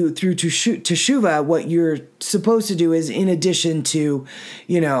that you, through Teshuvah, what you're supposed to do is, in addition to,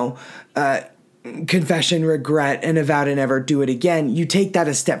 confession, regret, and a vow to never do it again, you take that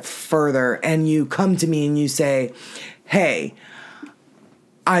a step further and you come to me and you say, hey,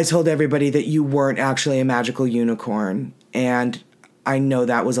 I told everybody that you weren't actually a magical unicorn, and I know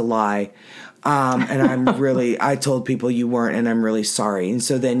that was a lie. And I told people you weren't, and I'm really sorry. And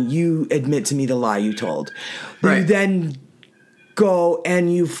so then you admit to me the lie you told. Right. You then go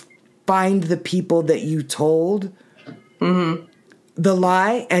and you find the people that you told the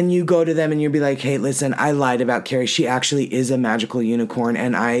lie, and you go to them and you'll be like, hey, listen, I lied about Carrie. She actually is a magical unicorn,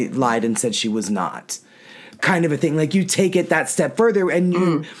 and I lied and said she was not. Kind of a thing. Like, you take it that step further,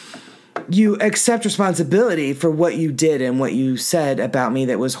 and you accept responsibility for what you did and what you said about me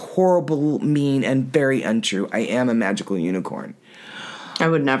that was horrible, mean, and very untrue. I am a magical unicorn. I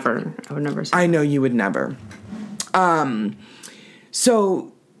would never say I know you would never.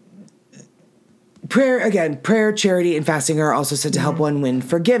 So prayer, charity, and fasting are also said to help one win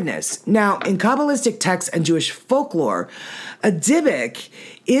forgiveness. Now, in Kabbalistic texts and Jewish folklore, a Dybbuk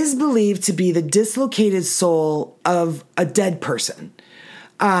is believed to be the dislocated soul of a dead person,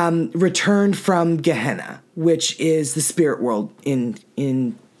 returned from Gehenna, which is the spirit world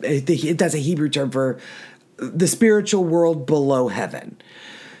that's a Hebrew term for the spiritual world below heaven.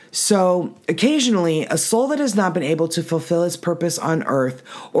 So occasionally, a soul that has not been able to fulfill its purpose on earth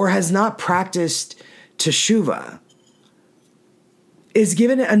or has not practiced Teshuvah is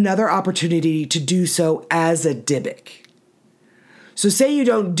given another opportunity to do so as a Dybbuk. So say you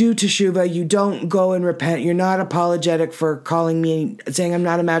don't do Teshuvah, you don't go and repent, you're not apologetic for calling me, saying I'm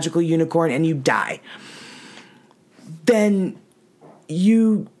not a magical unicorn, and you die. Then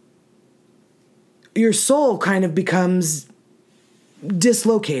your soul kind of becomes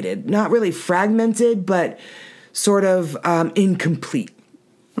dislocated, not really fragmented, but sort of incomplete.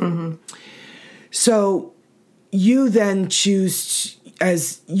 So you then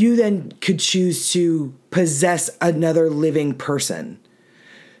could choose to possess another living person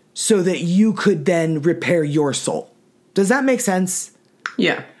so that you could then repair your soul. Does that make sense?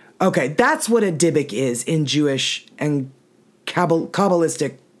 Yeah. Okay, that's what a Dybbuk is in Jewish and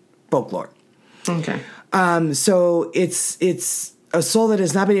Kabbalistic folklore. Okay. So it's a soul that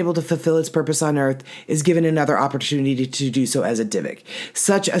has not been able to fulfill its purpose on earth is given another opportunity to do so as a Dybbuk.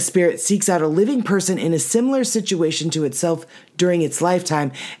 Such a spirit seeks out a living person in a similar situation to itself during its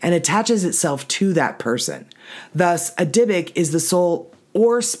lifetime and attaches itself to that person. Thus, a Dybbuk is the soul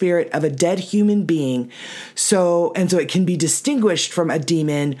or spirit of a dead human being, so it can be distinguished from a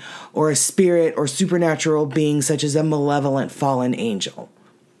demon or a spirit or supernatural being such as a malevolent fallen angel.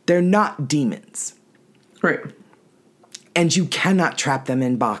 They're not demons. Right. And you cannot trap them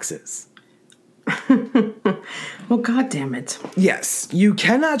in boxes. Well, God damn it. Yes, you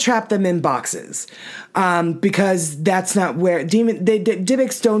cannot trap them in boxes, because that's not where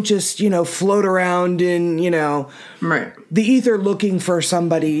Dybbuks don't just float around in Right. the ether looking for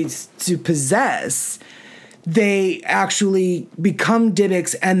somebody to possess. They actually become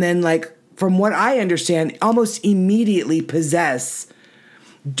Dybbuks and then, like, from what I understand, almost immediately possess.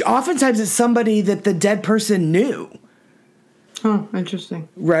 Oftentimes, it's somebody that the dead person knew. Oh, interesting.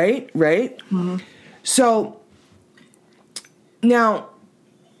 Right. Mm-hmm. So now,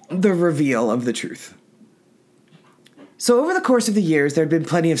 the reveal of the truth. So over the course of the years, there had been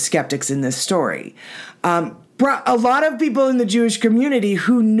plenty of skeptics in this story. A lot of people in the Jewish community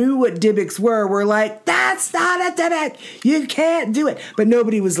who knew what Dybbuks were like, that's not a Dybbuk. You can't do it. But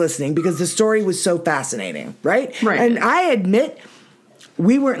nobody was listening because the story was so fascinating, right? Right. And I admit,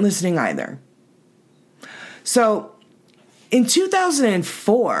 we weren't listening either. So in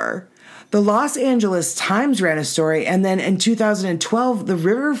 2004, the Los Angeles Times ran a story, and then in 2012, the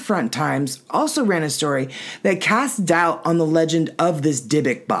Riverfront Times also ran a story that cast doubt on the legend of this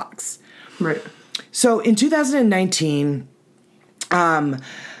Dybbuk box. Right. So in 2019,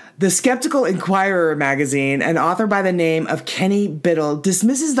 the Skeptical Inquirer magazine, an author by the name of Kenny Biddle,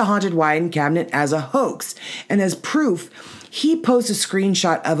 dismisses the haunted wine cabinet as a hoax, and as proof, he posts a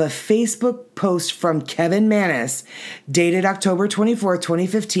screenshot of a Facebook post from Kevin Mannis, dated October 24th,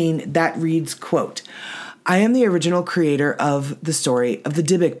 2015, that reads, quote, I am the original creator of the story of the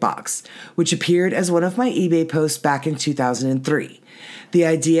Dybbuk Box, which appeared as one of my eBay posts back in 2003. The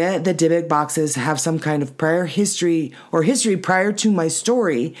idea that Dybbuk boxes have some kind of prior history or history prior to my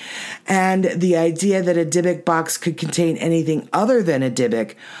story, and the idea that a Dybbuk box could contain anything other than a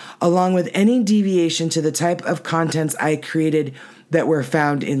Dybbuk, along with any deviation to the type of contents I created that were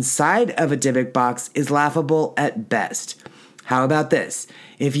found inside of a Dybbuk box, is laughable at best. How about this?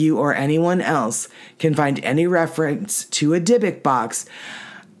 If you or anyone else can find any reference to a Dybbuk box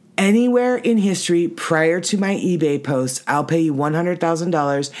anywhere in history prior to my eBay post, I'll pay you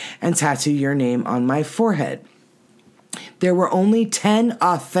 $100,000 and tattoo your name on my forehead. There were only 10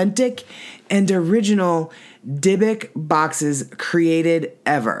 authentic and original Dybbuk boxes created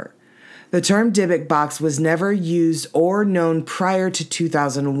ever. The term Dybbuk box was never used or known prior to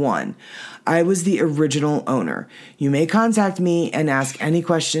 2001. I was the original owner. You may contact me and ask any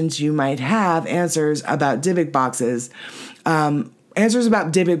questions you might have, answers about Dybbuk boxes,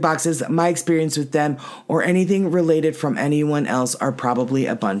 my experience with them, or anything related from anyone else are probably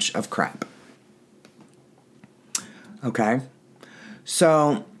a bunch of crap. Okay?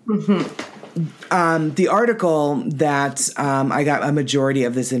 So, the article that I got a majority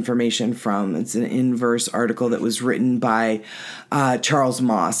of this information from, it's an inverse article that was written by Charles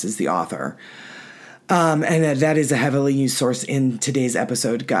Moss, is the author. And that is a heavily used source in today's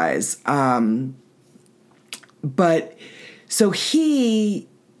episode, guys. But so he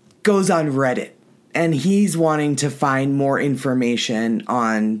goes on Reddit, and he's wanting to find more information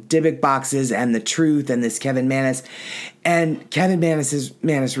on Dybbuk boxes and the truth and this Kevin Mannis. And Kevin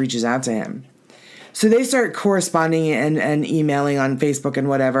Mannis reaches out to him. So they start corresponding and emailing on Facebook and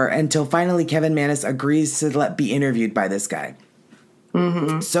whatever until finally Kevin Mannis agrees to be interviewed by this guy.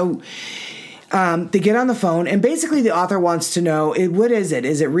 Mm-hmm. So they get on the phone, and basically the author wants to know, what is it?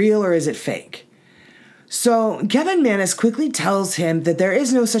 Is it real or is it fake? So Kevin Mannis quickly tells him that there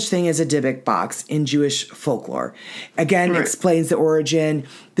is no such thing as a Dybbuk box in Jewish folklore. Again, right. Explains the origin,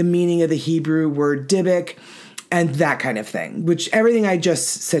 the meaning of the Hebrew word Dybbuk, and that kind of thing, which everything I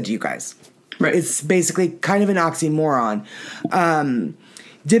just said to you guys. Right. It's basically kind of an oxymoron.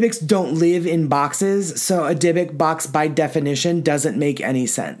 Dybbuks don't live in boxes, so a Dybbuk box by definition doesn't make any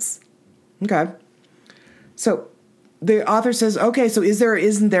sense. Okay. So the author says, okay, so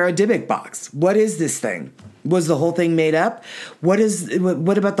isn't there a Dybbuk box? What is this thing? Was the whole thing made up? What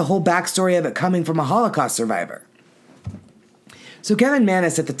about the whole backstory of it coming from a Holocaust survivor? So Kevin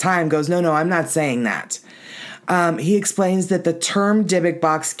Mannis at the time goes, no, I'm not saying that. He explains that the term Dybbuk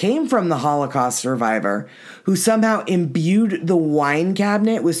box came from the Holocaust survivor who somehow imbued the wine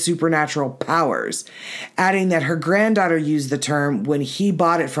cabinet with supernatural powers, adding that her granddaughter used the term when he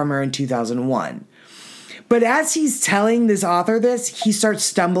bought it from her in 2001. But as he's telling this author this, he starts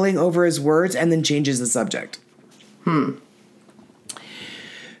stumbling over his words and then changes the subject.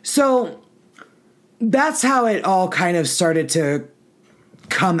 So that's how it all kind of started to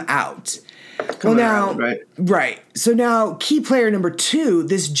come out. Right. So now, key player number 2,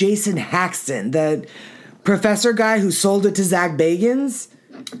 this Jason Haxton, the professor guy who sold it to Zach Bagans.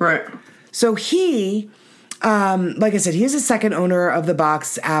 Right. So he, like I said, he is the second owner of the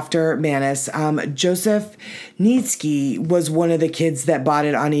box after Manus. Joseph Nietzsche was one of the kids that bought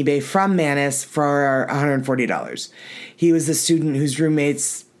it on eBay from Manus for $140. He was the student whose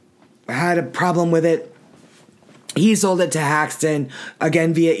roommates had a problem with it. He sold it to Haxton,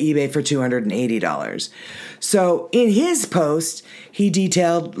 again via eBay, for $280. So in his post, he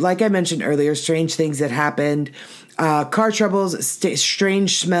detailed, like I mentioned earlier, strange things that happened, car troubles,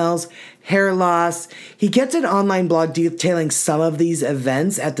 strange smells, hair loss. He kept an online blog detailing some of these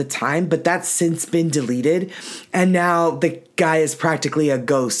events at the time, but that's since been deleted. And now the guy is practically a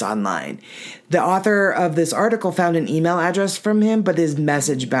ghost online. The author of this article found an email address from him, but his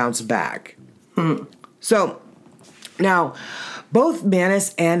message bounced back. So now, both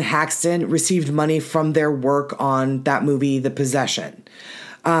Manus and Haxton received money from their work on that movie, The Possession.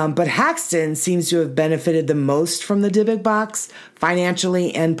 But Haxton seems to have benefited the most from the Dybbuk Box,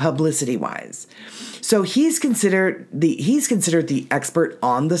 financially and publicity-wise. So he's considered the expert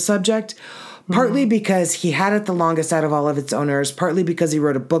on the subject, partly because he had it the longest out of all of its owners, partly because he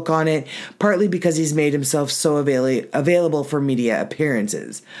wrote a book on it, partly because he's made himself so available for media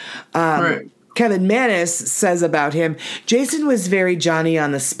appearances. Right. Kevin Manus says about him, Jason was very Johnny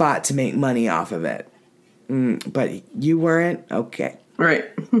on the spot to make money off of it. But you weren't? Okay. Right.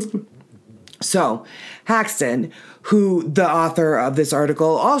 So, Haxton, who the author of this article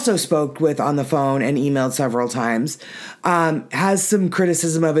also spoke with on the phone and emailed several times, has some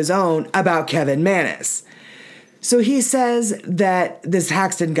criticism of his own about Kevin Manus. So he says that this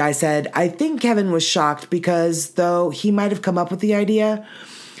Haxton guy said, I think Kevin was shocked because though he might have come up with the idea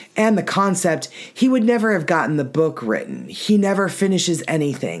and the concept, he would never have gotten the book written. He never finishes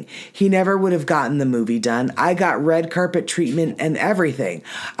anything. He never would have gotten the movie done. I got red carpet treatment and everything.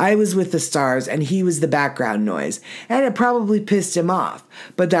 I was with the stars and he was the background noise. And it probably pissed him off,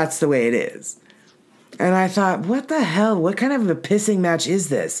 but that's the way it is. And I thought, what the hell? What kind of a pissing match is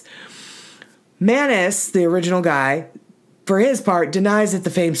this? Manus, the original guy, for his part, denies that the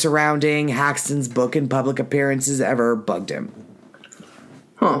fame surrounding Haxton's book and public appearances ever bugged him.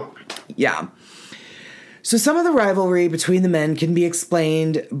 Huh. Yeah. So some of the rivalry between the men can be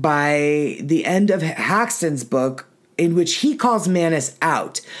explained by the end of Haxton's book, in which he calls Manus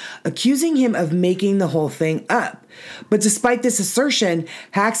out, accusing him of making the whole thing up. But despite this assertion,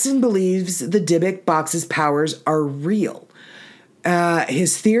 Haxton believes the Dybbuk Box's powers are real.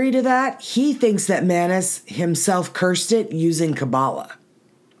 His theory to that, he thinks that Manus himself cursed it using Kabbalah.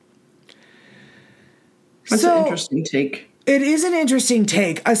 That's an interesting take. It is an interesting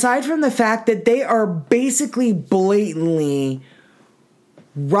take, aside from the fact that they are basically blatantly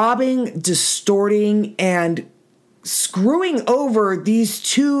robbing, distorting, and screwing over these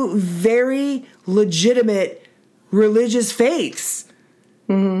two very legitimate religious faiths.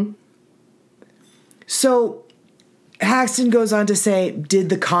 Mm-hmm. So Haxton goes on to say, did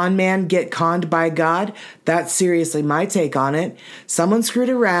the con man get conned by God? That's seriously my take on it. Someone screwed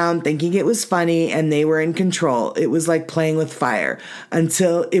around thinking it was funny and they were in control. It was like playing with fire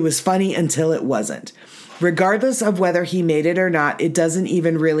until it was funny until it wasn't. Regardless of whether he made it or not, it doesn't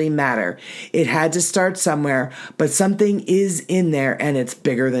even really matter. It had to start somewhere, but something is in there and it's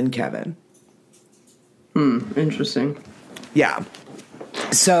bigger than Kevin. Interesting. Yeah.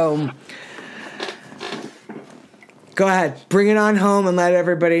 So go ahead, bring it on home and let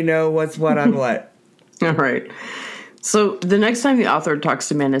everybody know what's what on what. All right. So the next time the author talks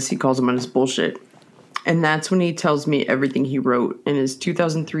to Manus, he calls him on his bullshit. And that's when he tells me everything he wrote in his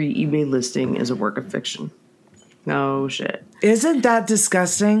 2003 eBay listing is a work of fiction. No shit. Isn't that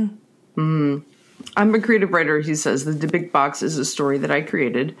disgusting? I'm a creative writer, he says. The Dybbuk Box is a story that I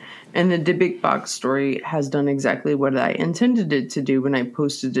created. And the Dybbuk Box story has done exactly what I intended it to do when I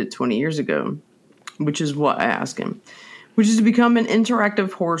posted it 20 years ago. Which is what I ask him. Which is to become an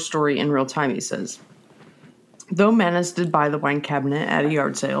interactive horror story in real time, he says. Though Manus did buy the wine cabinet at a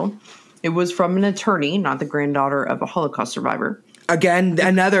yard sale, it was from an attorney, not the granddaughter of a Holocaust survivor. Again,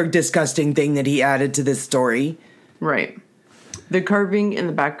 another disgusting thing that he added to this story. Right. The carving in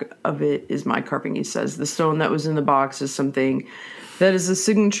the back of it is my carving, he says. The stone that was in the box is something that is a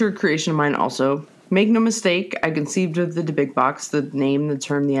signature creation of mine also. Make no mistake, I conceived of the Dybbuk Box, the name, the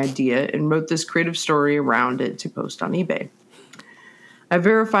term, the idea, and wrote this creative story around it to post on eBay. I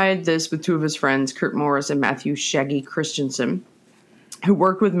verified this with two of his friends, Kurt Morris and Matthew Shaggy Christensen, who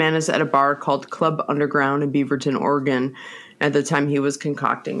worked with Maness at a bar called Club Underground in Beaverton, Oregon, at the time he was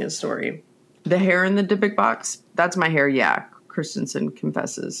concocting his story. The hair in the Dybbuk box, that's my hair, yeah, Christensen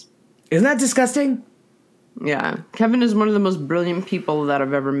confesses. Isn't that disgusting? Yeah. Kevin is one of the most brilliant people that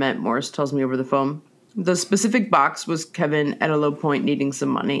I've ever met, Morris tells me over the phone. The specific box was Kevin at a low point needing some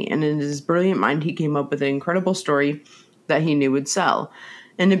money, and in his brilliant mind, he came up with an incredible story that he knew would sell,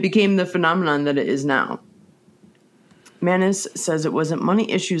 and it became the phenomenon that it is now. Maness says it wasn't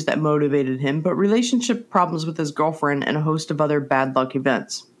money issues that motivated him, but relationship problems with his girlfriend and a host of other bad luck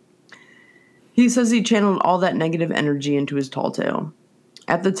events. He says he channeled all that negative energy into his tall tale.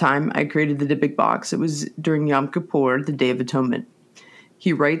 At the time I created the Dybbuk box, it was during Yom Kippur, the Day of Atonement.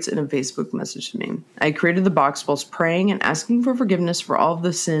 He writes in a Facebook message to me, I created the box whilst praying and asking for forgiveness for all of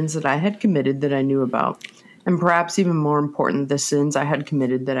the sins that I had committed that I knew about, and perhaps even more important, the sins I had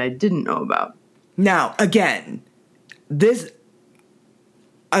committed that I didn't know about. Now, again,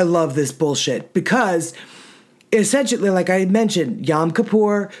 I love this bullshit because essentially, like I mentioned, Yom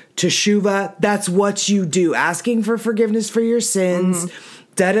Kippur, Teshuvah, that's what you do. Asking for forgiveness for your sins.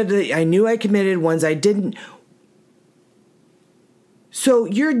 I knew I committed ones I didn't. So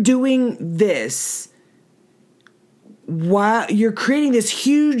you're doing this while you're creating this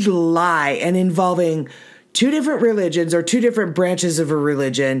huge lie and involving two different religions or two different branches of a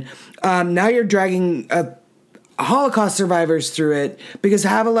religion. Now you're dragging Holocaust survivors through it because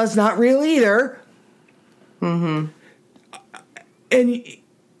Havilah's not real either. And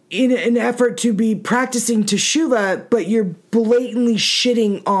in an effort to be practicing Teshuvah, but you're blatantly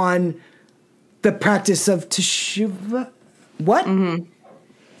shitting on the practice of Teshuvah. What?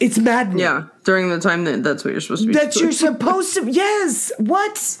 It's maddening. Yeah, during the time that's what you're supposed to be. That you're supposed to. Yes.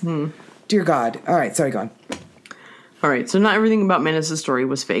 What? Dear God. All right. Sorry, go on. All right. So not everything about Maness' story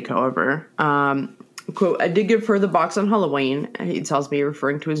was fake, however. Quote, I did give her the box on Halloween, he tells me,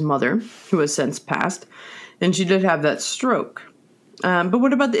 referring to his mother, who has since passed, and she did have that stroke. But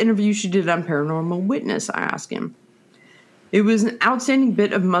what about the interview she did on Paranormal Witness, I ask him. It was an outstanding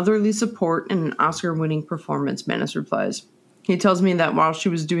bit of motherly support and an Oscar-winning performance, Maness replies. He tells me that while she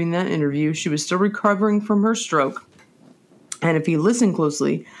was doing that interview, she was still recovering from her stroke. And if you listen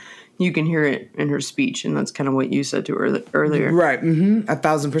closely, you can hear it in her speech. And that's kind of what you said to her earlier. Right.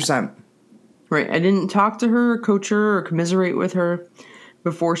 1,000%. Right. I didn't talk to her, or coach her, or commiserate with her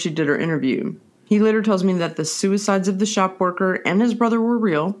before she did her interview. He later tells me that the suicides of the shop worker and his brother were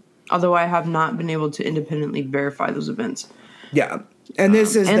real, although I have not been able to independently verify those events. Yeah. And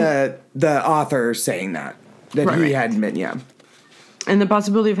this is the author saying that right, he hadn't been, yeah. And the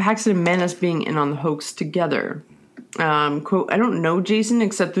possibility of Haxton and Maness being in on the hoax together. Quote, I don't know Jason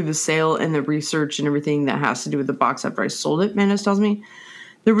except through the sale and the research and everything that has to do with the box after I sold it, Maness tells me.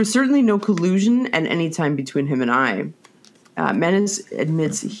 There was certainly no collusion at any time between him and I. Maness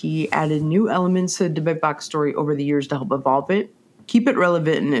admits he added new elements to the Dybbuk Box story over the years to help evolve it, keep it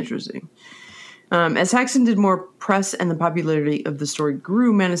relevant and interesting. As Haxton did more press and the popularity of the story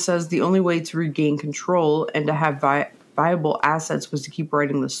grew, Maness says the only way to regain control and to have viable assets was to keep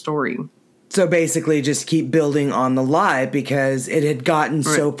writing the story. So basically just keep building on the lie because it had gotten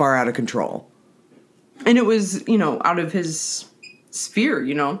so far out of control. And it was, out of his sphere,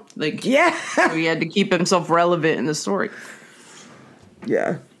 like, yeah, so he had to keep himself relevant in the story.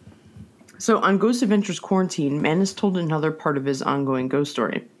 Yeah. So on Ghost Adventures Quarantine, Maness told another part of his ongoing ghost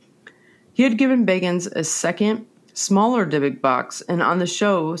story. He had given Bagans a second, smaller Dybbuk box, and on the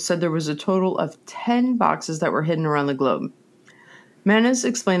show said there was a total of 10 boxes that were hidden around the globe. Maness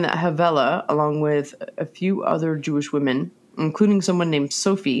explained that Havilah, along with a few other Jewish women, including someone named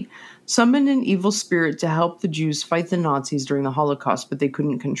Sophie, summoned an evil spirit to help the Jews fight the Nazis during the Holocaust, but they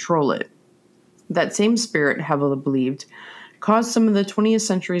couldn't control it. That same spirit, Havilah believed, caused some of the 20th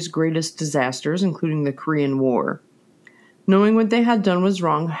century's greatest disasters, including the Korean War. Knowing what they had done was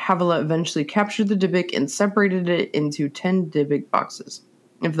wrong, Havilah eventually captured the Dybbuk and separated it into 10 Dybbuk boxes.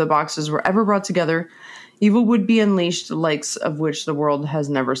 If the boxes were ever brought together, evil would be unleashed, the likes of which the world has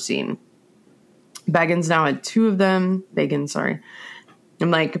never seen. Baggins now had 2 of them.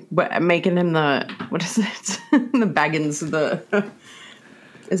 I'm like making him what is it? The Baggins,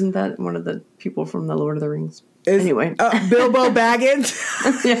 isn't that one of the people from the Lord of the Rings? Anyway. Bilbo Baggins?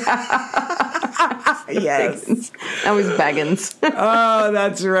 Yeah. Yes. Baggins. That was Baggins. Oh,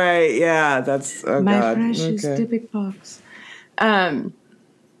 that's right. Yeah, that's, oh my God. precious Dybbuk box.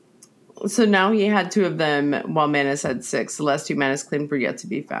 So now he had 2 of them while Maness had 6. The last 2 Maness claimed were yet to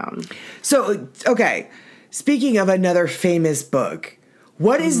be found. So, okay. Speaking of another famous book,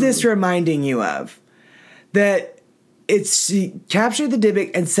 what is this reminding you of? That He captured the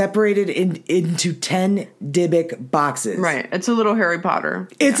Dybbuk and separated into 10 Dybbuk boxes. Right. It's a little Harry Potter.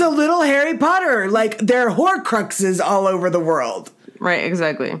 It's a little Harry Potter. Like, there are Horcruxes all over the world. Right,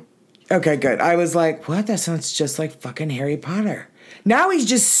 exactly. Okay, good. I was like, what? That sounds just like fucking Harry Potter. Now he's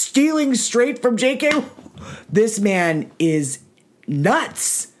just stealing straight from J.K. This man is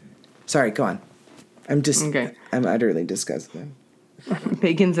nuts. Sorry, go on. I'm utterly disgusted.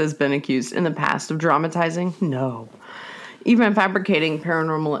 Bacons has been accused in the past of dramatizing. No. Even fabricating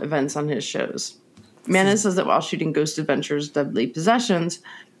paranormal events on his shows. Manis says that while shooting Ghost Adventures Deadly Possessions,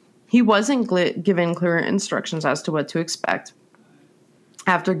 he wasn't given clear instructions as to what to expect.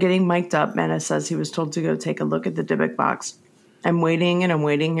 After getting mic'd up, Manis says he was told to go take a look at the Dybbuk box. I'm waiting,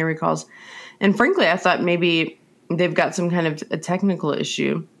 he recalls. And frankly, I thought maybe they've got some kind of a technical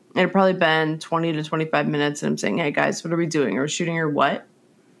issue. It had probably been 20 to 25 minutes, and I'm saying, hey, guys, what are we doing? Are we shooting or what?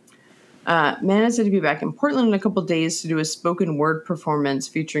 Manis said he'd be back in Portland in a couple days to do a spoken word performance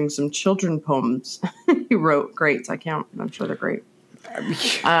featuring some children poems he wrote. Great. I count. I'm sure they're great.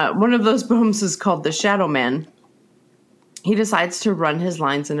 One of those poems is called The Shadow Man. He decides to run his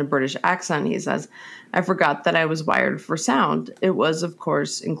lines in a British accent. He says, I forgot that I was wired for sound. It was, of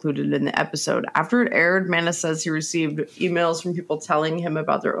course, included in the episode. After it aired, Manis says he received emails from people telling him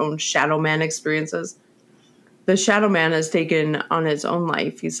about their own Shadow Man experiences. The Shadow Man has taken on its own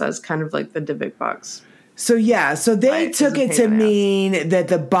life, he says, kind of like the Dybbuk Box. So they took it to mean that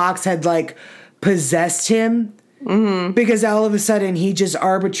the box had, like, possessed him. Mm-hmm. Because all of a sudden he just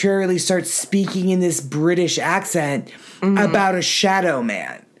arbitrarily starts speaking in this British accent about a shadow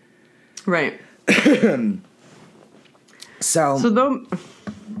man. Right. So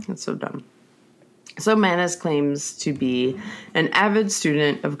that's so dumb. So Manis claims to be an avid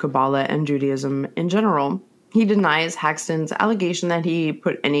student of Kabbalah and Judaism in general. He denies Haxton's allegation that he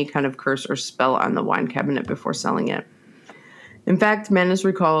put any kind of curse or spell on the wine cabinet before selling it. In fact, Manis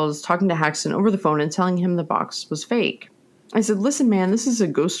recalls talking to Haxton over the phone and telling him the box was fake. I said, listen, man, this is a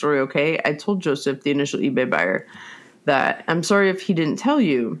ghost story, okay? I told Joseph, the initial eBay buyer, that I'm sorry if he didn't tell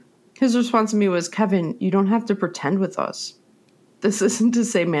you. His response to me was, Kevin, you don't have to pretend with us. This isn't to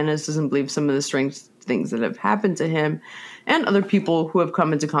say Manis doesn't believe some of the strange things that have happened to him and other people who have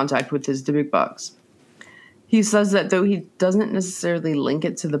come into contact with his Dybbuk box. He says that though he doesn't necessarily link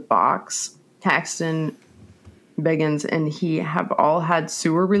it to the box, Haxton, Beggins, and he have all had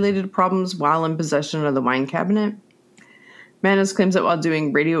sewer-related problems while in possession of the wine cabinet. Manis claims that while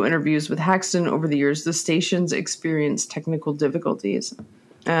doing radio interviews with Haxton over the years, the stations experienced technical difficulties,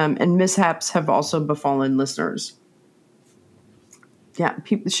 and mishaps have also befallen listeners. Yeah,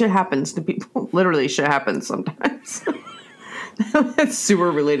 shit happens to people. Literally, shit happens sometimes. That's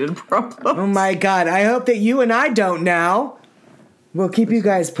sewer-related problems. Oh my God, I hope that you and I don't now. We'll keep you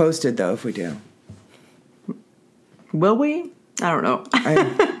guys posted, though, if we do. Will we? I don't know.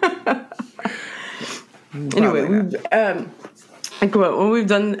 Anyway, when we've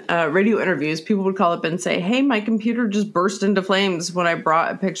done radio interviews, people would call up and say, hey, my computer just burst into flames when I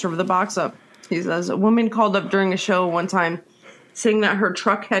brought a picture of the box up. He says, a woman called up during a show one time saying that her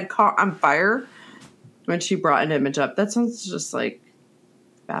truck had caught on fire when she brought an image up. That sounds just like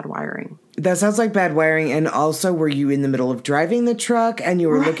bad wiring. That sounds like bad wiring. And also, were you in the middle of driving the truck and you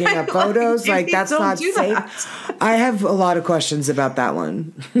were looking at photos? Like, that's not safe. That. I have a lot of questions about that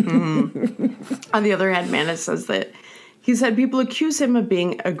one. Mm-hmm. On the other hand, Manis says that he said people accuse him of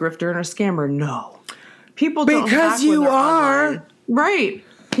being a grifter and a scammer. No. People don't. Because you are. Online. Right.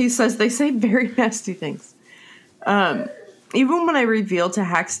 He says they say very nasty things. Even when I revealed to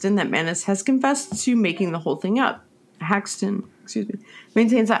Haxton that Manis has confessed to making the whole thing up, Haxton,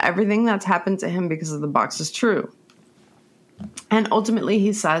 maintains that everything that's happened to him because of the box is true. And ultimately,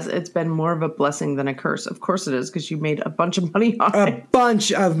 he says it's been more of a blessing than a curse. Of course it is, because you made a bunch of money off it. A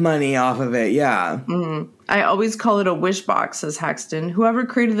bunch of money off of it, yeah. Mm-hmm. I always call it a wish box, says Haxton. Whoever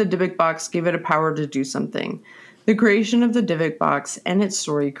created the Dybbuk box gave it a power to do something. The creation of the Dybbuk box and its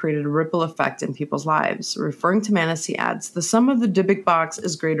story created a ripple effect in people's lives. Referring to Manis, he adds, the sum of the Dybbuk box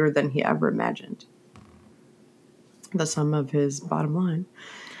is greater than he ever imagined. The sum of his bottom line.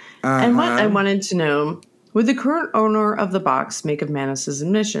 And what I wanted to know, would the current owner of the box make of Manis's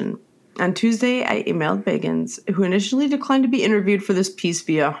admission? On Tuesday, I emailed Beggins, who initially declined to be interviewed for this piece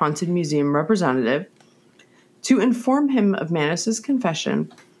via Haunted Museum representative, to inform him of Manis's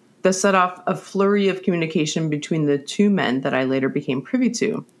confession that set off a flurry of communication between the two men that I later became privy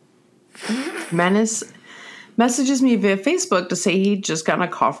to. Manis messages me via Facebook to say he'd just gotten a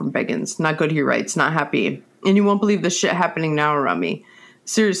call from Beggins. Not good, he writes. Not happy. And you won't believe the shit happening now around me.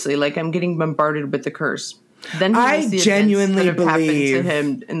 Seriously, like I'm getting bombarded with the curse. Then he I genuinely believe happened to believe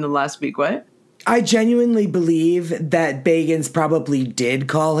him in the last week. What? I genuinely believe that Bagans probably did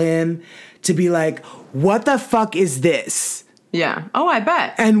call him to be like, what the fuck is this? Yeah. Oh, I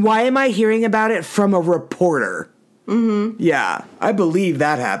bet. And why am I hearing about it from a reporter? Mm-hmm. Yeah, I believe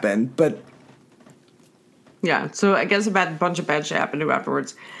that happened, but... Yeah, so I guess a bunch of bad shit happened to him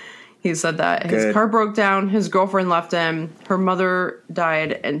afterwards. He said that his car broke down, his girlfriend left him, her mother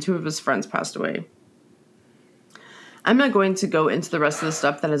died, and 2 of his friends passed away. I'm not going to go into the rest of the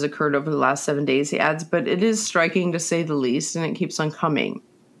stuff that has occurred over the last 7 days, he adds, but it is striking to say the least, and it keeps on coming.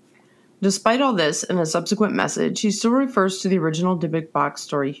 Despite all this, in a subsequent message, he still refers to the original Dybbuk Box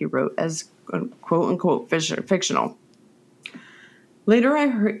story he wrote as quote-unquote fictional. Later,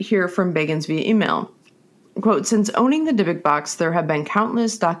 I hear from Bagans via email. Quote, since owning the Dybbuk Box, there have been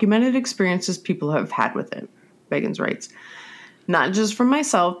countless documented experiences people have had with it, Bagans writes. Not just from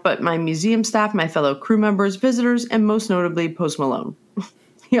myself, but my museum staff, my fellow crew members, visitors, and most notably Post Malone.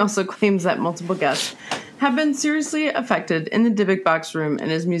 He also claims that multiple guests have been seriously affected in the Dybbuk Box room in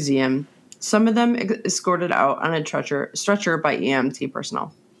his museum, some of them escorted out on a stretcher by EMT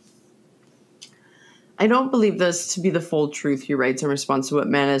personnel. I don't believe this to be the full truth, he writes in response to what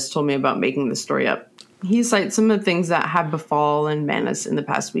Manus told me about making the story up. He cites some of the things that have befallen Manus in the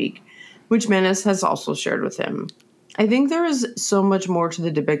past week, which Manus has also shared with him. I think there is so much more to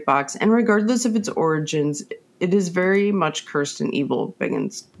the Dybbuk Box, and regardless of its origins, it is very much cursed and evil,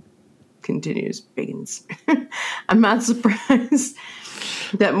 Bagans continues. Bagans. I'm not surprised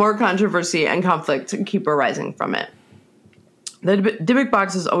that more controversy and conflict keep arising from it. The Dybbuk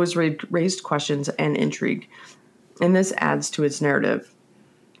Box has always raised questions and intrigue, and this adds to its narrative.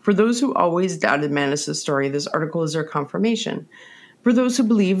 For those who always doubted Manus' story, this article is their confirmation. For those who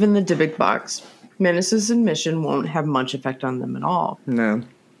believe in the Dybbuk Box, Manus' admission won't have much effect on them at all. No.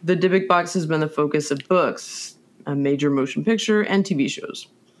 The Dybbuk Box has been the focus of books, a major motion picture, and TV shows.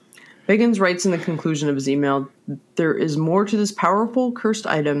 Bagans writes in the conclusion of his email, there is more to this powerful, cursed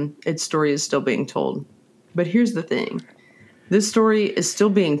item. Its story is still being told. But here's the thing. This story is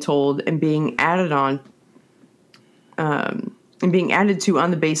still being told and being added on, and being added to on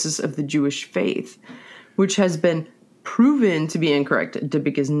the basis of the Jewish faith, which has been proven to be incorrect.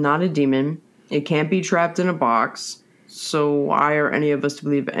 Dybbuk is not a demon. It can't be trapped in a box. So why are any of us to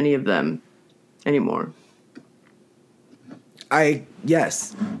believe any of them anymore?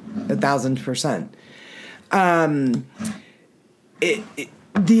 Yes, 1,000%.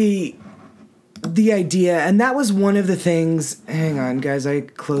 The idea, and that was one of the things, hang on guys, I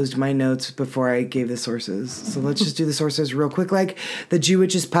closed my notes before I gave the sources. So let's just do the sources real quick, like the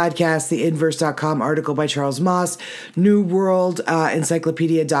Jewitches Podcast, the Inverse.com article by Charles Moss, New World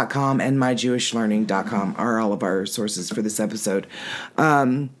Encyclopedia.com, and MyJewishLearning.com are all of our sources for this episode.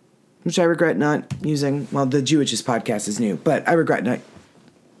 Which I regret not using. Well, the Jewitches Podcast is new, but I regret not.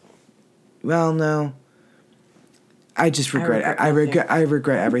 Well, no. I just regret it. I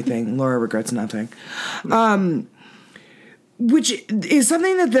regret everything. Laura regrets nothing. Which is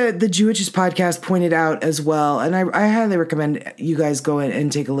something that the Jewitches Podcast pointed out as well. And I highly recommend you guys go in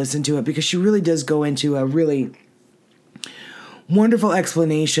and take a listen to it, because she really does go into a really wonderful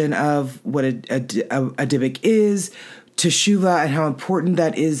explanation of what a Dybbuk is, Teshuvah, and how important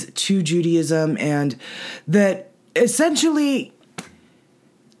that is to Judaism, and that essentially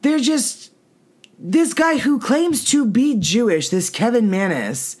they're just this guy who claims to be Jewish, this Kevin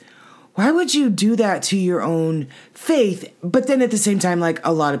Manus. Why would you do that to your own faith? But then at the same time, like,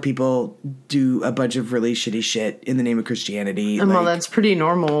 a lot of people do a bunch of really shitty shit in the name of Christianity. And well, that's pretty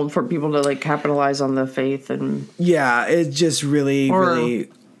normal for people to like capitalize on the faith, and yeah, it's just really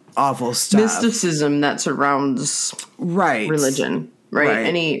awful stuff. Mysticism that surrounds religion, right?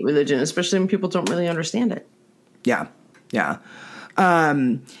 Any religion, especially when people don't really understand it. Yeah.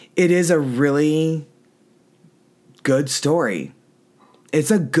 It is a really good story.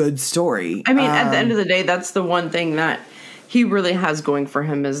 It's a good story. I mean, at the end of the day, that's the one thing that he really has going for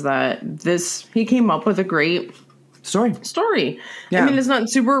him, is that he came up with a great story. Yeah. I mean, it's not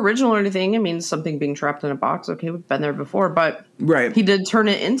super original or anything. I mean, something being trapped in a box. Okay, we've been there before, but he did turn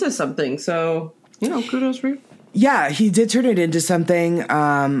it into something. So, kudos for you. Yeah, he did turn it into something.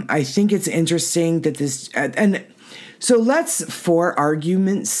 I think it's interesting that this, and so let's, for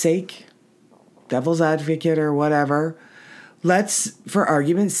argument's sake, devil's advocate or whatever, let's, for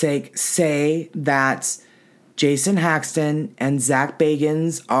argument's sake, say that Jason Haxton and Zach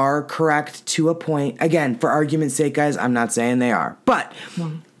Bagans are correct to a point. Again, for argument's sake, guys, I'm not saying they are. But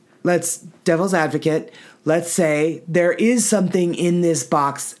let's, devil's advocate, let's say there is something in this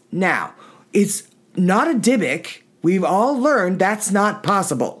box now. It's not a Dybbuk. We've all learned that's not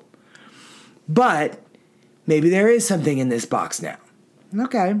possible. But maybe there is something in this box now.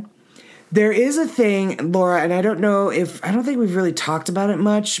 Okay. There is a thing, Laura, and I don't think we've really talked about it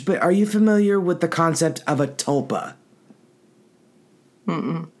much, but are you familiar with the concept of a tulpa? I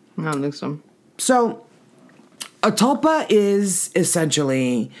don't think so. So, a tulpa is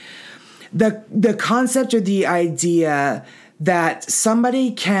essentially the concept or the idea that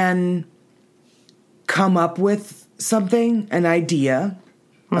somebody can come up with something, an idea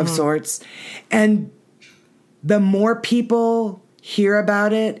of sorts, and the more people hear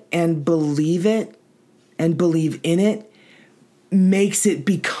about it and believe in it, makes it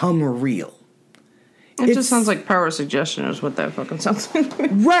become real. It just sounds like power suggestion is what that fucking sounds like.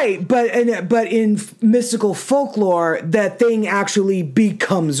 Right, but in mystical folklore, that thing actually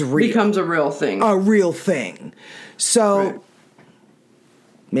becomes real. Becomes a real thing. A real thing. So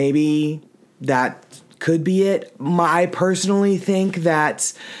maybe that could be it. I personally think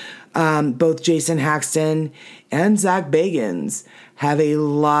that both Jason Haxton and Zach Bagans have a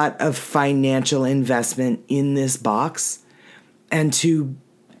lot of financial investment in this box, and to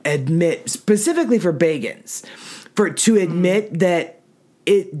admit, specifically for Bagans, to admit that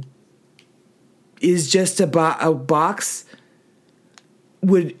it is just a box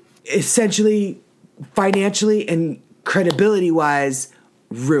would essentially financially and credibility-wise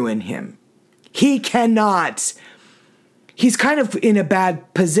ruin him. He cannot. He's kind of in a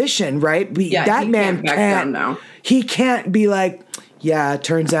bad position, right? That man can't. Now. He can't be like, yeah, it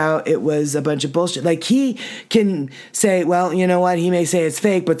turns out it was a bunch of bullshit. Like, he can say, well, you know what? He may say it's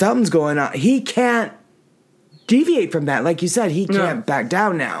fake, but something's going on. He can't deviate from that. Like you said, he can't back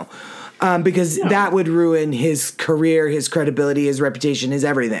down now because that would ruin his career, his credibility, his reputation, his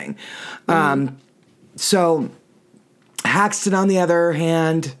everything. So Haxton, on the other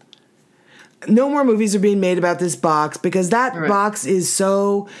hand, no more movies are being made about this box because that box is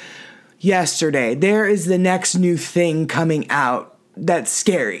so yesterday. There is the next new thing coming out that's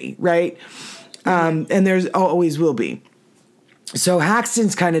scary, right? And there's always will be. So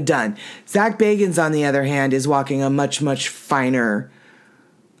Haxton's kind of done. Zach Bagans, on the other hand, is walking a much, much finer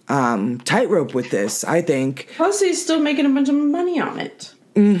tightrope with this, I think. Plus, he's still making a bunch of money on it.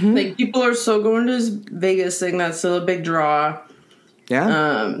 Mm-hmm. Like, people are still going to his Vegas thing. That's still a big draw.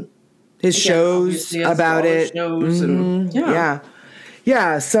 Yeah. His shows about it. Shows and,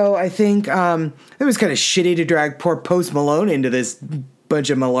 yeah. So I think it was kind of shitty to drag poor Post Malone into this bunch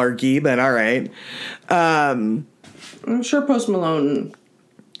of malarkey, but all right. I'm sure Post Malone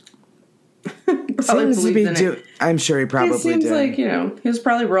seems to be I'm sure he probably did. It seems like, he was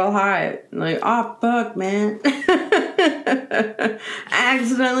probably real high. Like, oh, fuck, man. I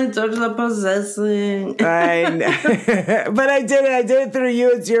accidentally touched the possessing. But I did it. I did it through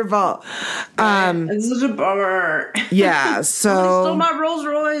you. It's your fault. It's such a bummer. Yeah, so... I stole my Rolls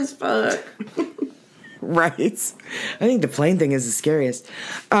Royce. Fuck. Right. I think the plane thing is the scariest.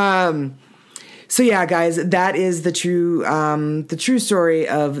 So yeah, guys, that is the true story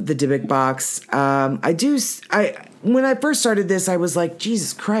of the Dybbuk Box. When I first started this, I was like,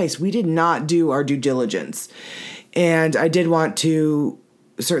 Jesus Christ, we did not do our due diligence. And I did want to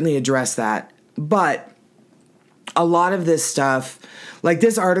certainly address that. But a lot of this stuff, like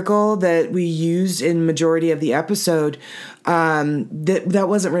this article that we used in majority of the episode, that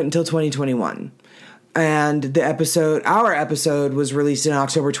wasn't written until 2021. And our episode was released in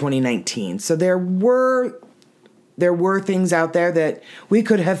October 2019. So there were things out there that we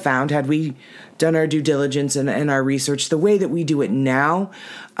could have found had we done our due diligence and our research the way that we do it now,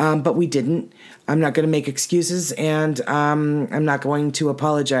 but we didn't. I'm not going to make excuses, and I'm not going to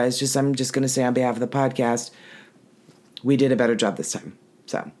apologize. I'm just going to say on behalf of the podcast, we did a better job this time.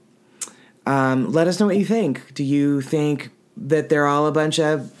 So let us know what you think. Do you think that they're all a bunch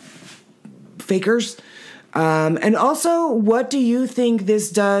of fakers? And also, what do you think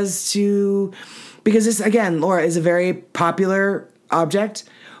this does to... Because this, again, Laura, is a very popular object.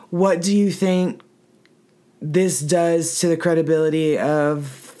 What do you think this does to the credibility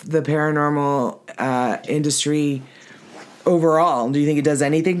of the paranormal industry overall? Do you think it does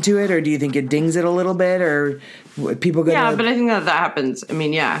anything to it, or do you think it dings it a little bit, or people go? Yeah, but I think that happens. I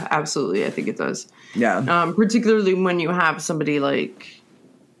mean, yeah, absolutely. I think it does. Yeah. Particularly when you have somebody like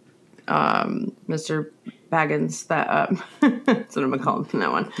Mr. Baggins, that's what I'm gonna call him from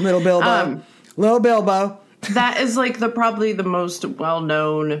that one. Little Bilbo. Little Bilbo. That is like probably the most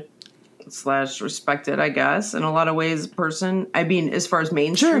well-known / respected, I guess, in a lot of ways, person. I mean, as far as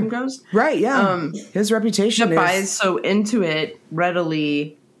mainstream goes. Right, yeah. His reputation buys so into it,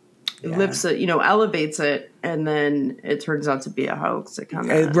 readily lifts it, elevates it, and then it turns out to be a hoax. It kind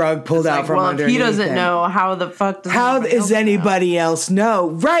of... A rug pulled out from underneath. If he doesn't know, how the fuck does anybody else know?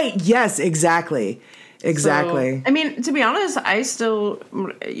 Right, yes, exactly. Exactly. So, I mean, to be honest, I still,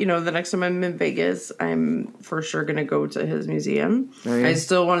 the next time I'm in Vegas, I'm for sure going to go to his museum. Oh, yeah. I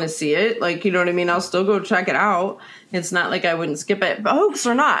still want to see it. Like, you know what I mean? I'll still go check it out. It's not like I wouldn't skip it. But hoax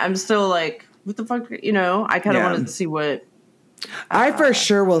or not, I'm still like, what the fuck? I kind of wanted to see what. I for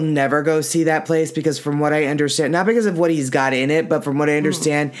sure will never go see that place because from what I understand, not because of what he's got in it, but from what I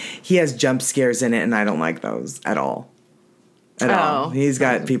understand, he has jump scares in it, and I don't like those at all. At all. He's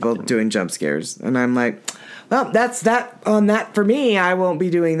got people doing jump scares. And I'm like, well, that's that on that for me. I won't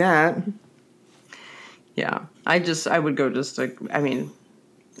be doing that. Yeah. I would go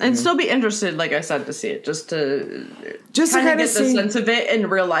and still be interested, like I said, to see it. Just to kind of get the sense of it in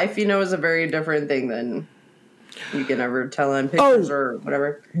real life, is a very different thing than you can ever tell in pictures or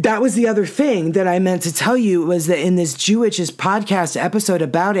whatever. That was the other thing that I meant to tell you was that in this Jewitches podcast episode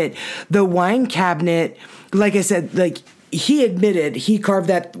about it, the wine cabinet, like I said, like, he admitted he carved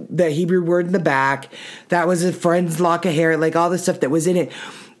that Hebrew word in the back. That was a friend's lock of hair, like all the stuff that was in it.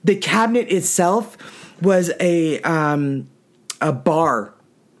 The cabinet itself was a bar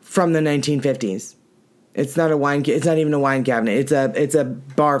from the 1950s. It's not it's not even a wine cabinet. It's a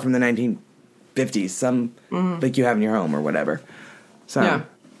bar from the 1950s. Like you have in your home or whatever. So yeah,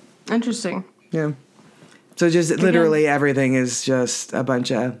 interesting. Yeah. So just literally everything is just a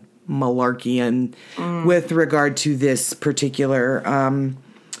bunch of malarkey and with regard to this particular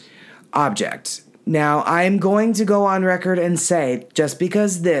object. Now, I'm going to go on record and say, just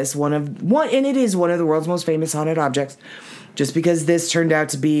because and it is one of the world's most famous haunted objects, just because this turned out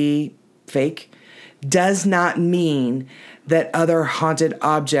to be fake, does not mean that other haunted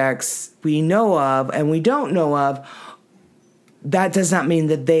objects we know of and we don't know of, that does not mean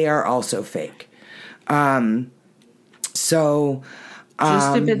that they are also fake.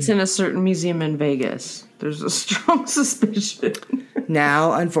 Just if it's in a certain museum in Vegas, there's a strong suspicion.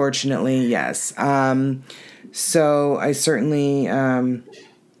 Now, unfortunately, yes. So I certainly, I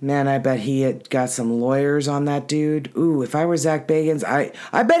bet he had got some lawyers on that dude. Ooh, if I were Zach Bagans,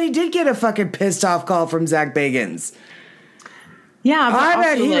 I bet he did get a fucking pissed off call from Zach Bagans. Yeah, but I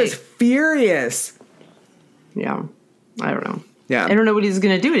bet he was furious. Yeah, I don't know. Yeah. I don't know what he's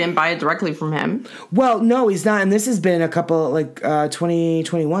going to do. He didn't buy it directly from him. Well, no, he's not. And this has been a couple,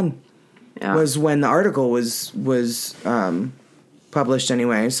 2021 was when the article was published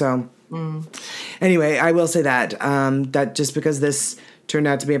anyway. So anyway, I will say that, that just because this turned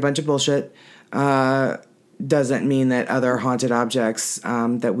out to be a bunch of bullshit doesn't mean that other haunted objects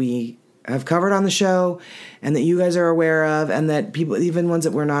that we have covered on the show and that you guys are aware of and that people, even ones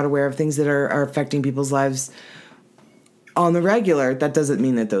that we're not aware of, things that are affecting people's lives on the regular, that doesn't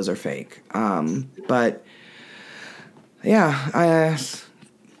mean that those are fake. But yeah,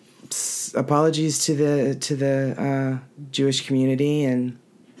 apologies to the Jewish community, and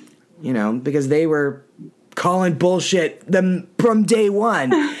because they were calling bullshit them from day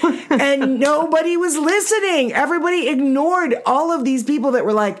one, and nobody was listening. Everybody ignored all of these people that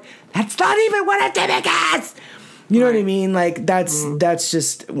were like, "That's not even what a Dybbuk is." You know what I mean? Like that's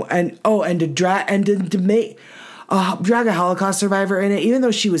just to make. Drag a Holocaust survivor in it, even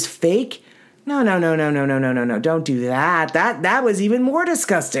though she was fake. No. Don't do that. That was even more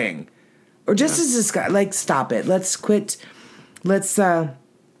disgusting. Or just as disgusting. Like, stop it. Let's quit. Let's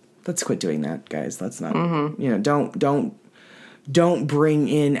quit doing that, guys. Let's not. Don't bring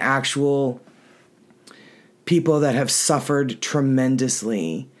in actual people that have suffered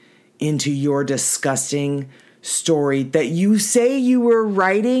tremendously into your disgusting story that you say you were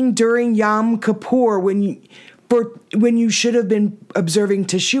writing during Yom Kippur when you should have been observing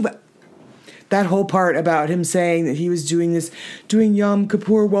Teshuvah. That whole part about him saying that he was doing Yom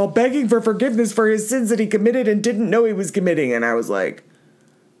Kippur while begging for forgiveness for his sins that he committed and didn't know he was committing. And I was like,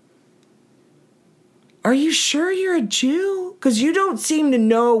 are you sure you're a Jew? Because you don't seem to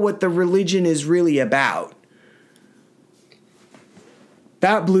know what the religion is really about.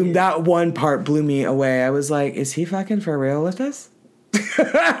 That one part blew me away. I was like, is he fucking for real with this?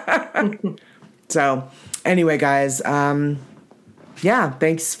 So anyway, guys,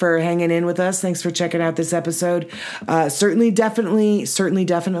 thanks for hanging in with us. Thanks for checking out this episode. Certainly, definitely.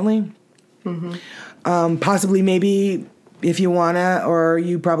 Possibly, maybe, if you wanna, or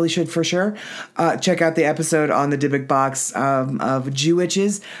you probably should for sure, check out the episode on the Dybbuk Box of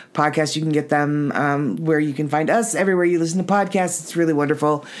Jewitches Podcast. You can get them where you can find us, everywhere you listen to podcasts. It's really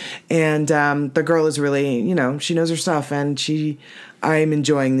wonderful. And the girl is really, she knows her stuff, and I'm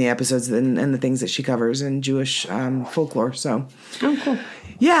enjoying the episodes and the things that she covers in Jewish folklore. So, cool.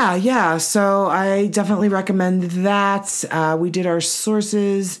 Yeah. So I definitely recommend that. We did our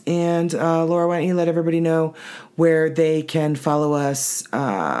sources, and Laura, why don't you let everybody know where they can follow us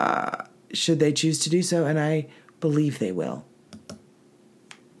should they choose to do so, and I believe they will.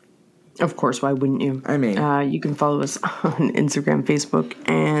 Of course, why wouldn't you? I mean, you can follow us on Instagram, Facebook,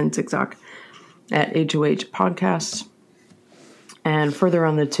 and TikTok at HOH Podcast. And further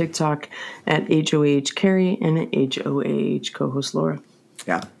on the TikTok at HOH Carrie and HOH co-host Laura.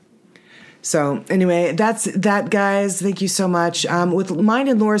 Yeah. So anyway, that's that, guys. Thank you so much. With mine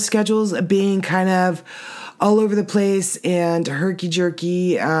and Laura's schedules being kind of all over the place and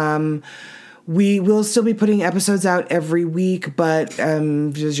herky-jerky, we will still be putting episodes out every week, but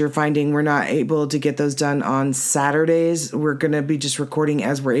as you're finding, we're not able to get those done on Saturdays. We're going to be just recording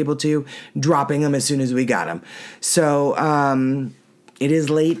as we're able to, dropping them as soon as we got them. So it is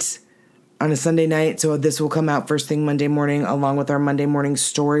late on a Sunday night, so this will come out first thing Monday morning, along with our Monday morning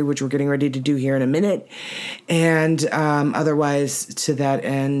story, which we're getting ready to do here in a minute. And otherwise, to that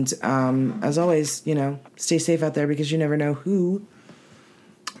end, as always, stay safe out there, because you never know who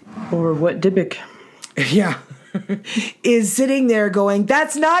or what Dybbuk is sitting there going,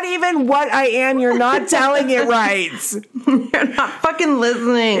 that's not even what I am. You're not telling it right. You're not fucking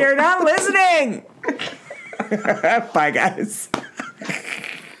listening. You're not listening. Bye, guys.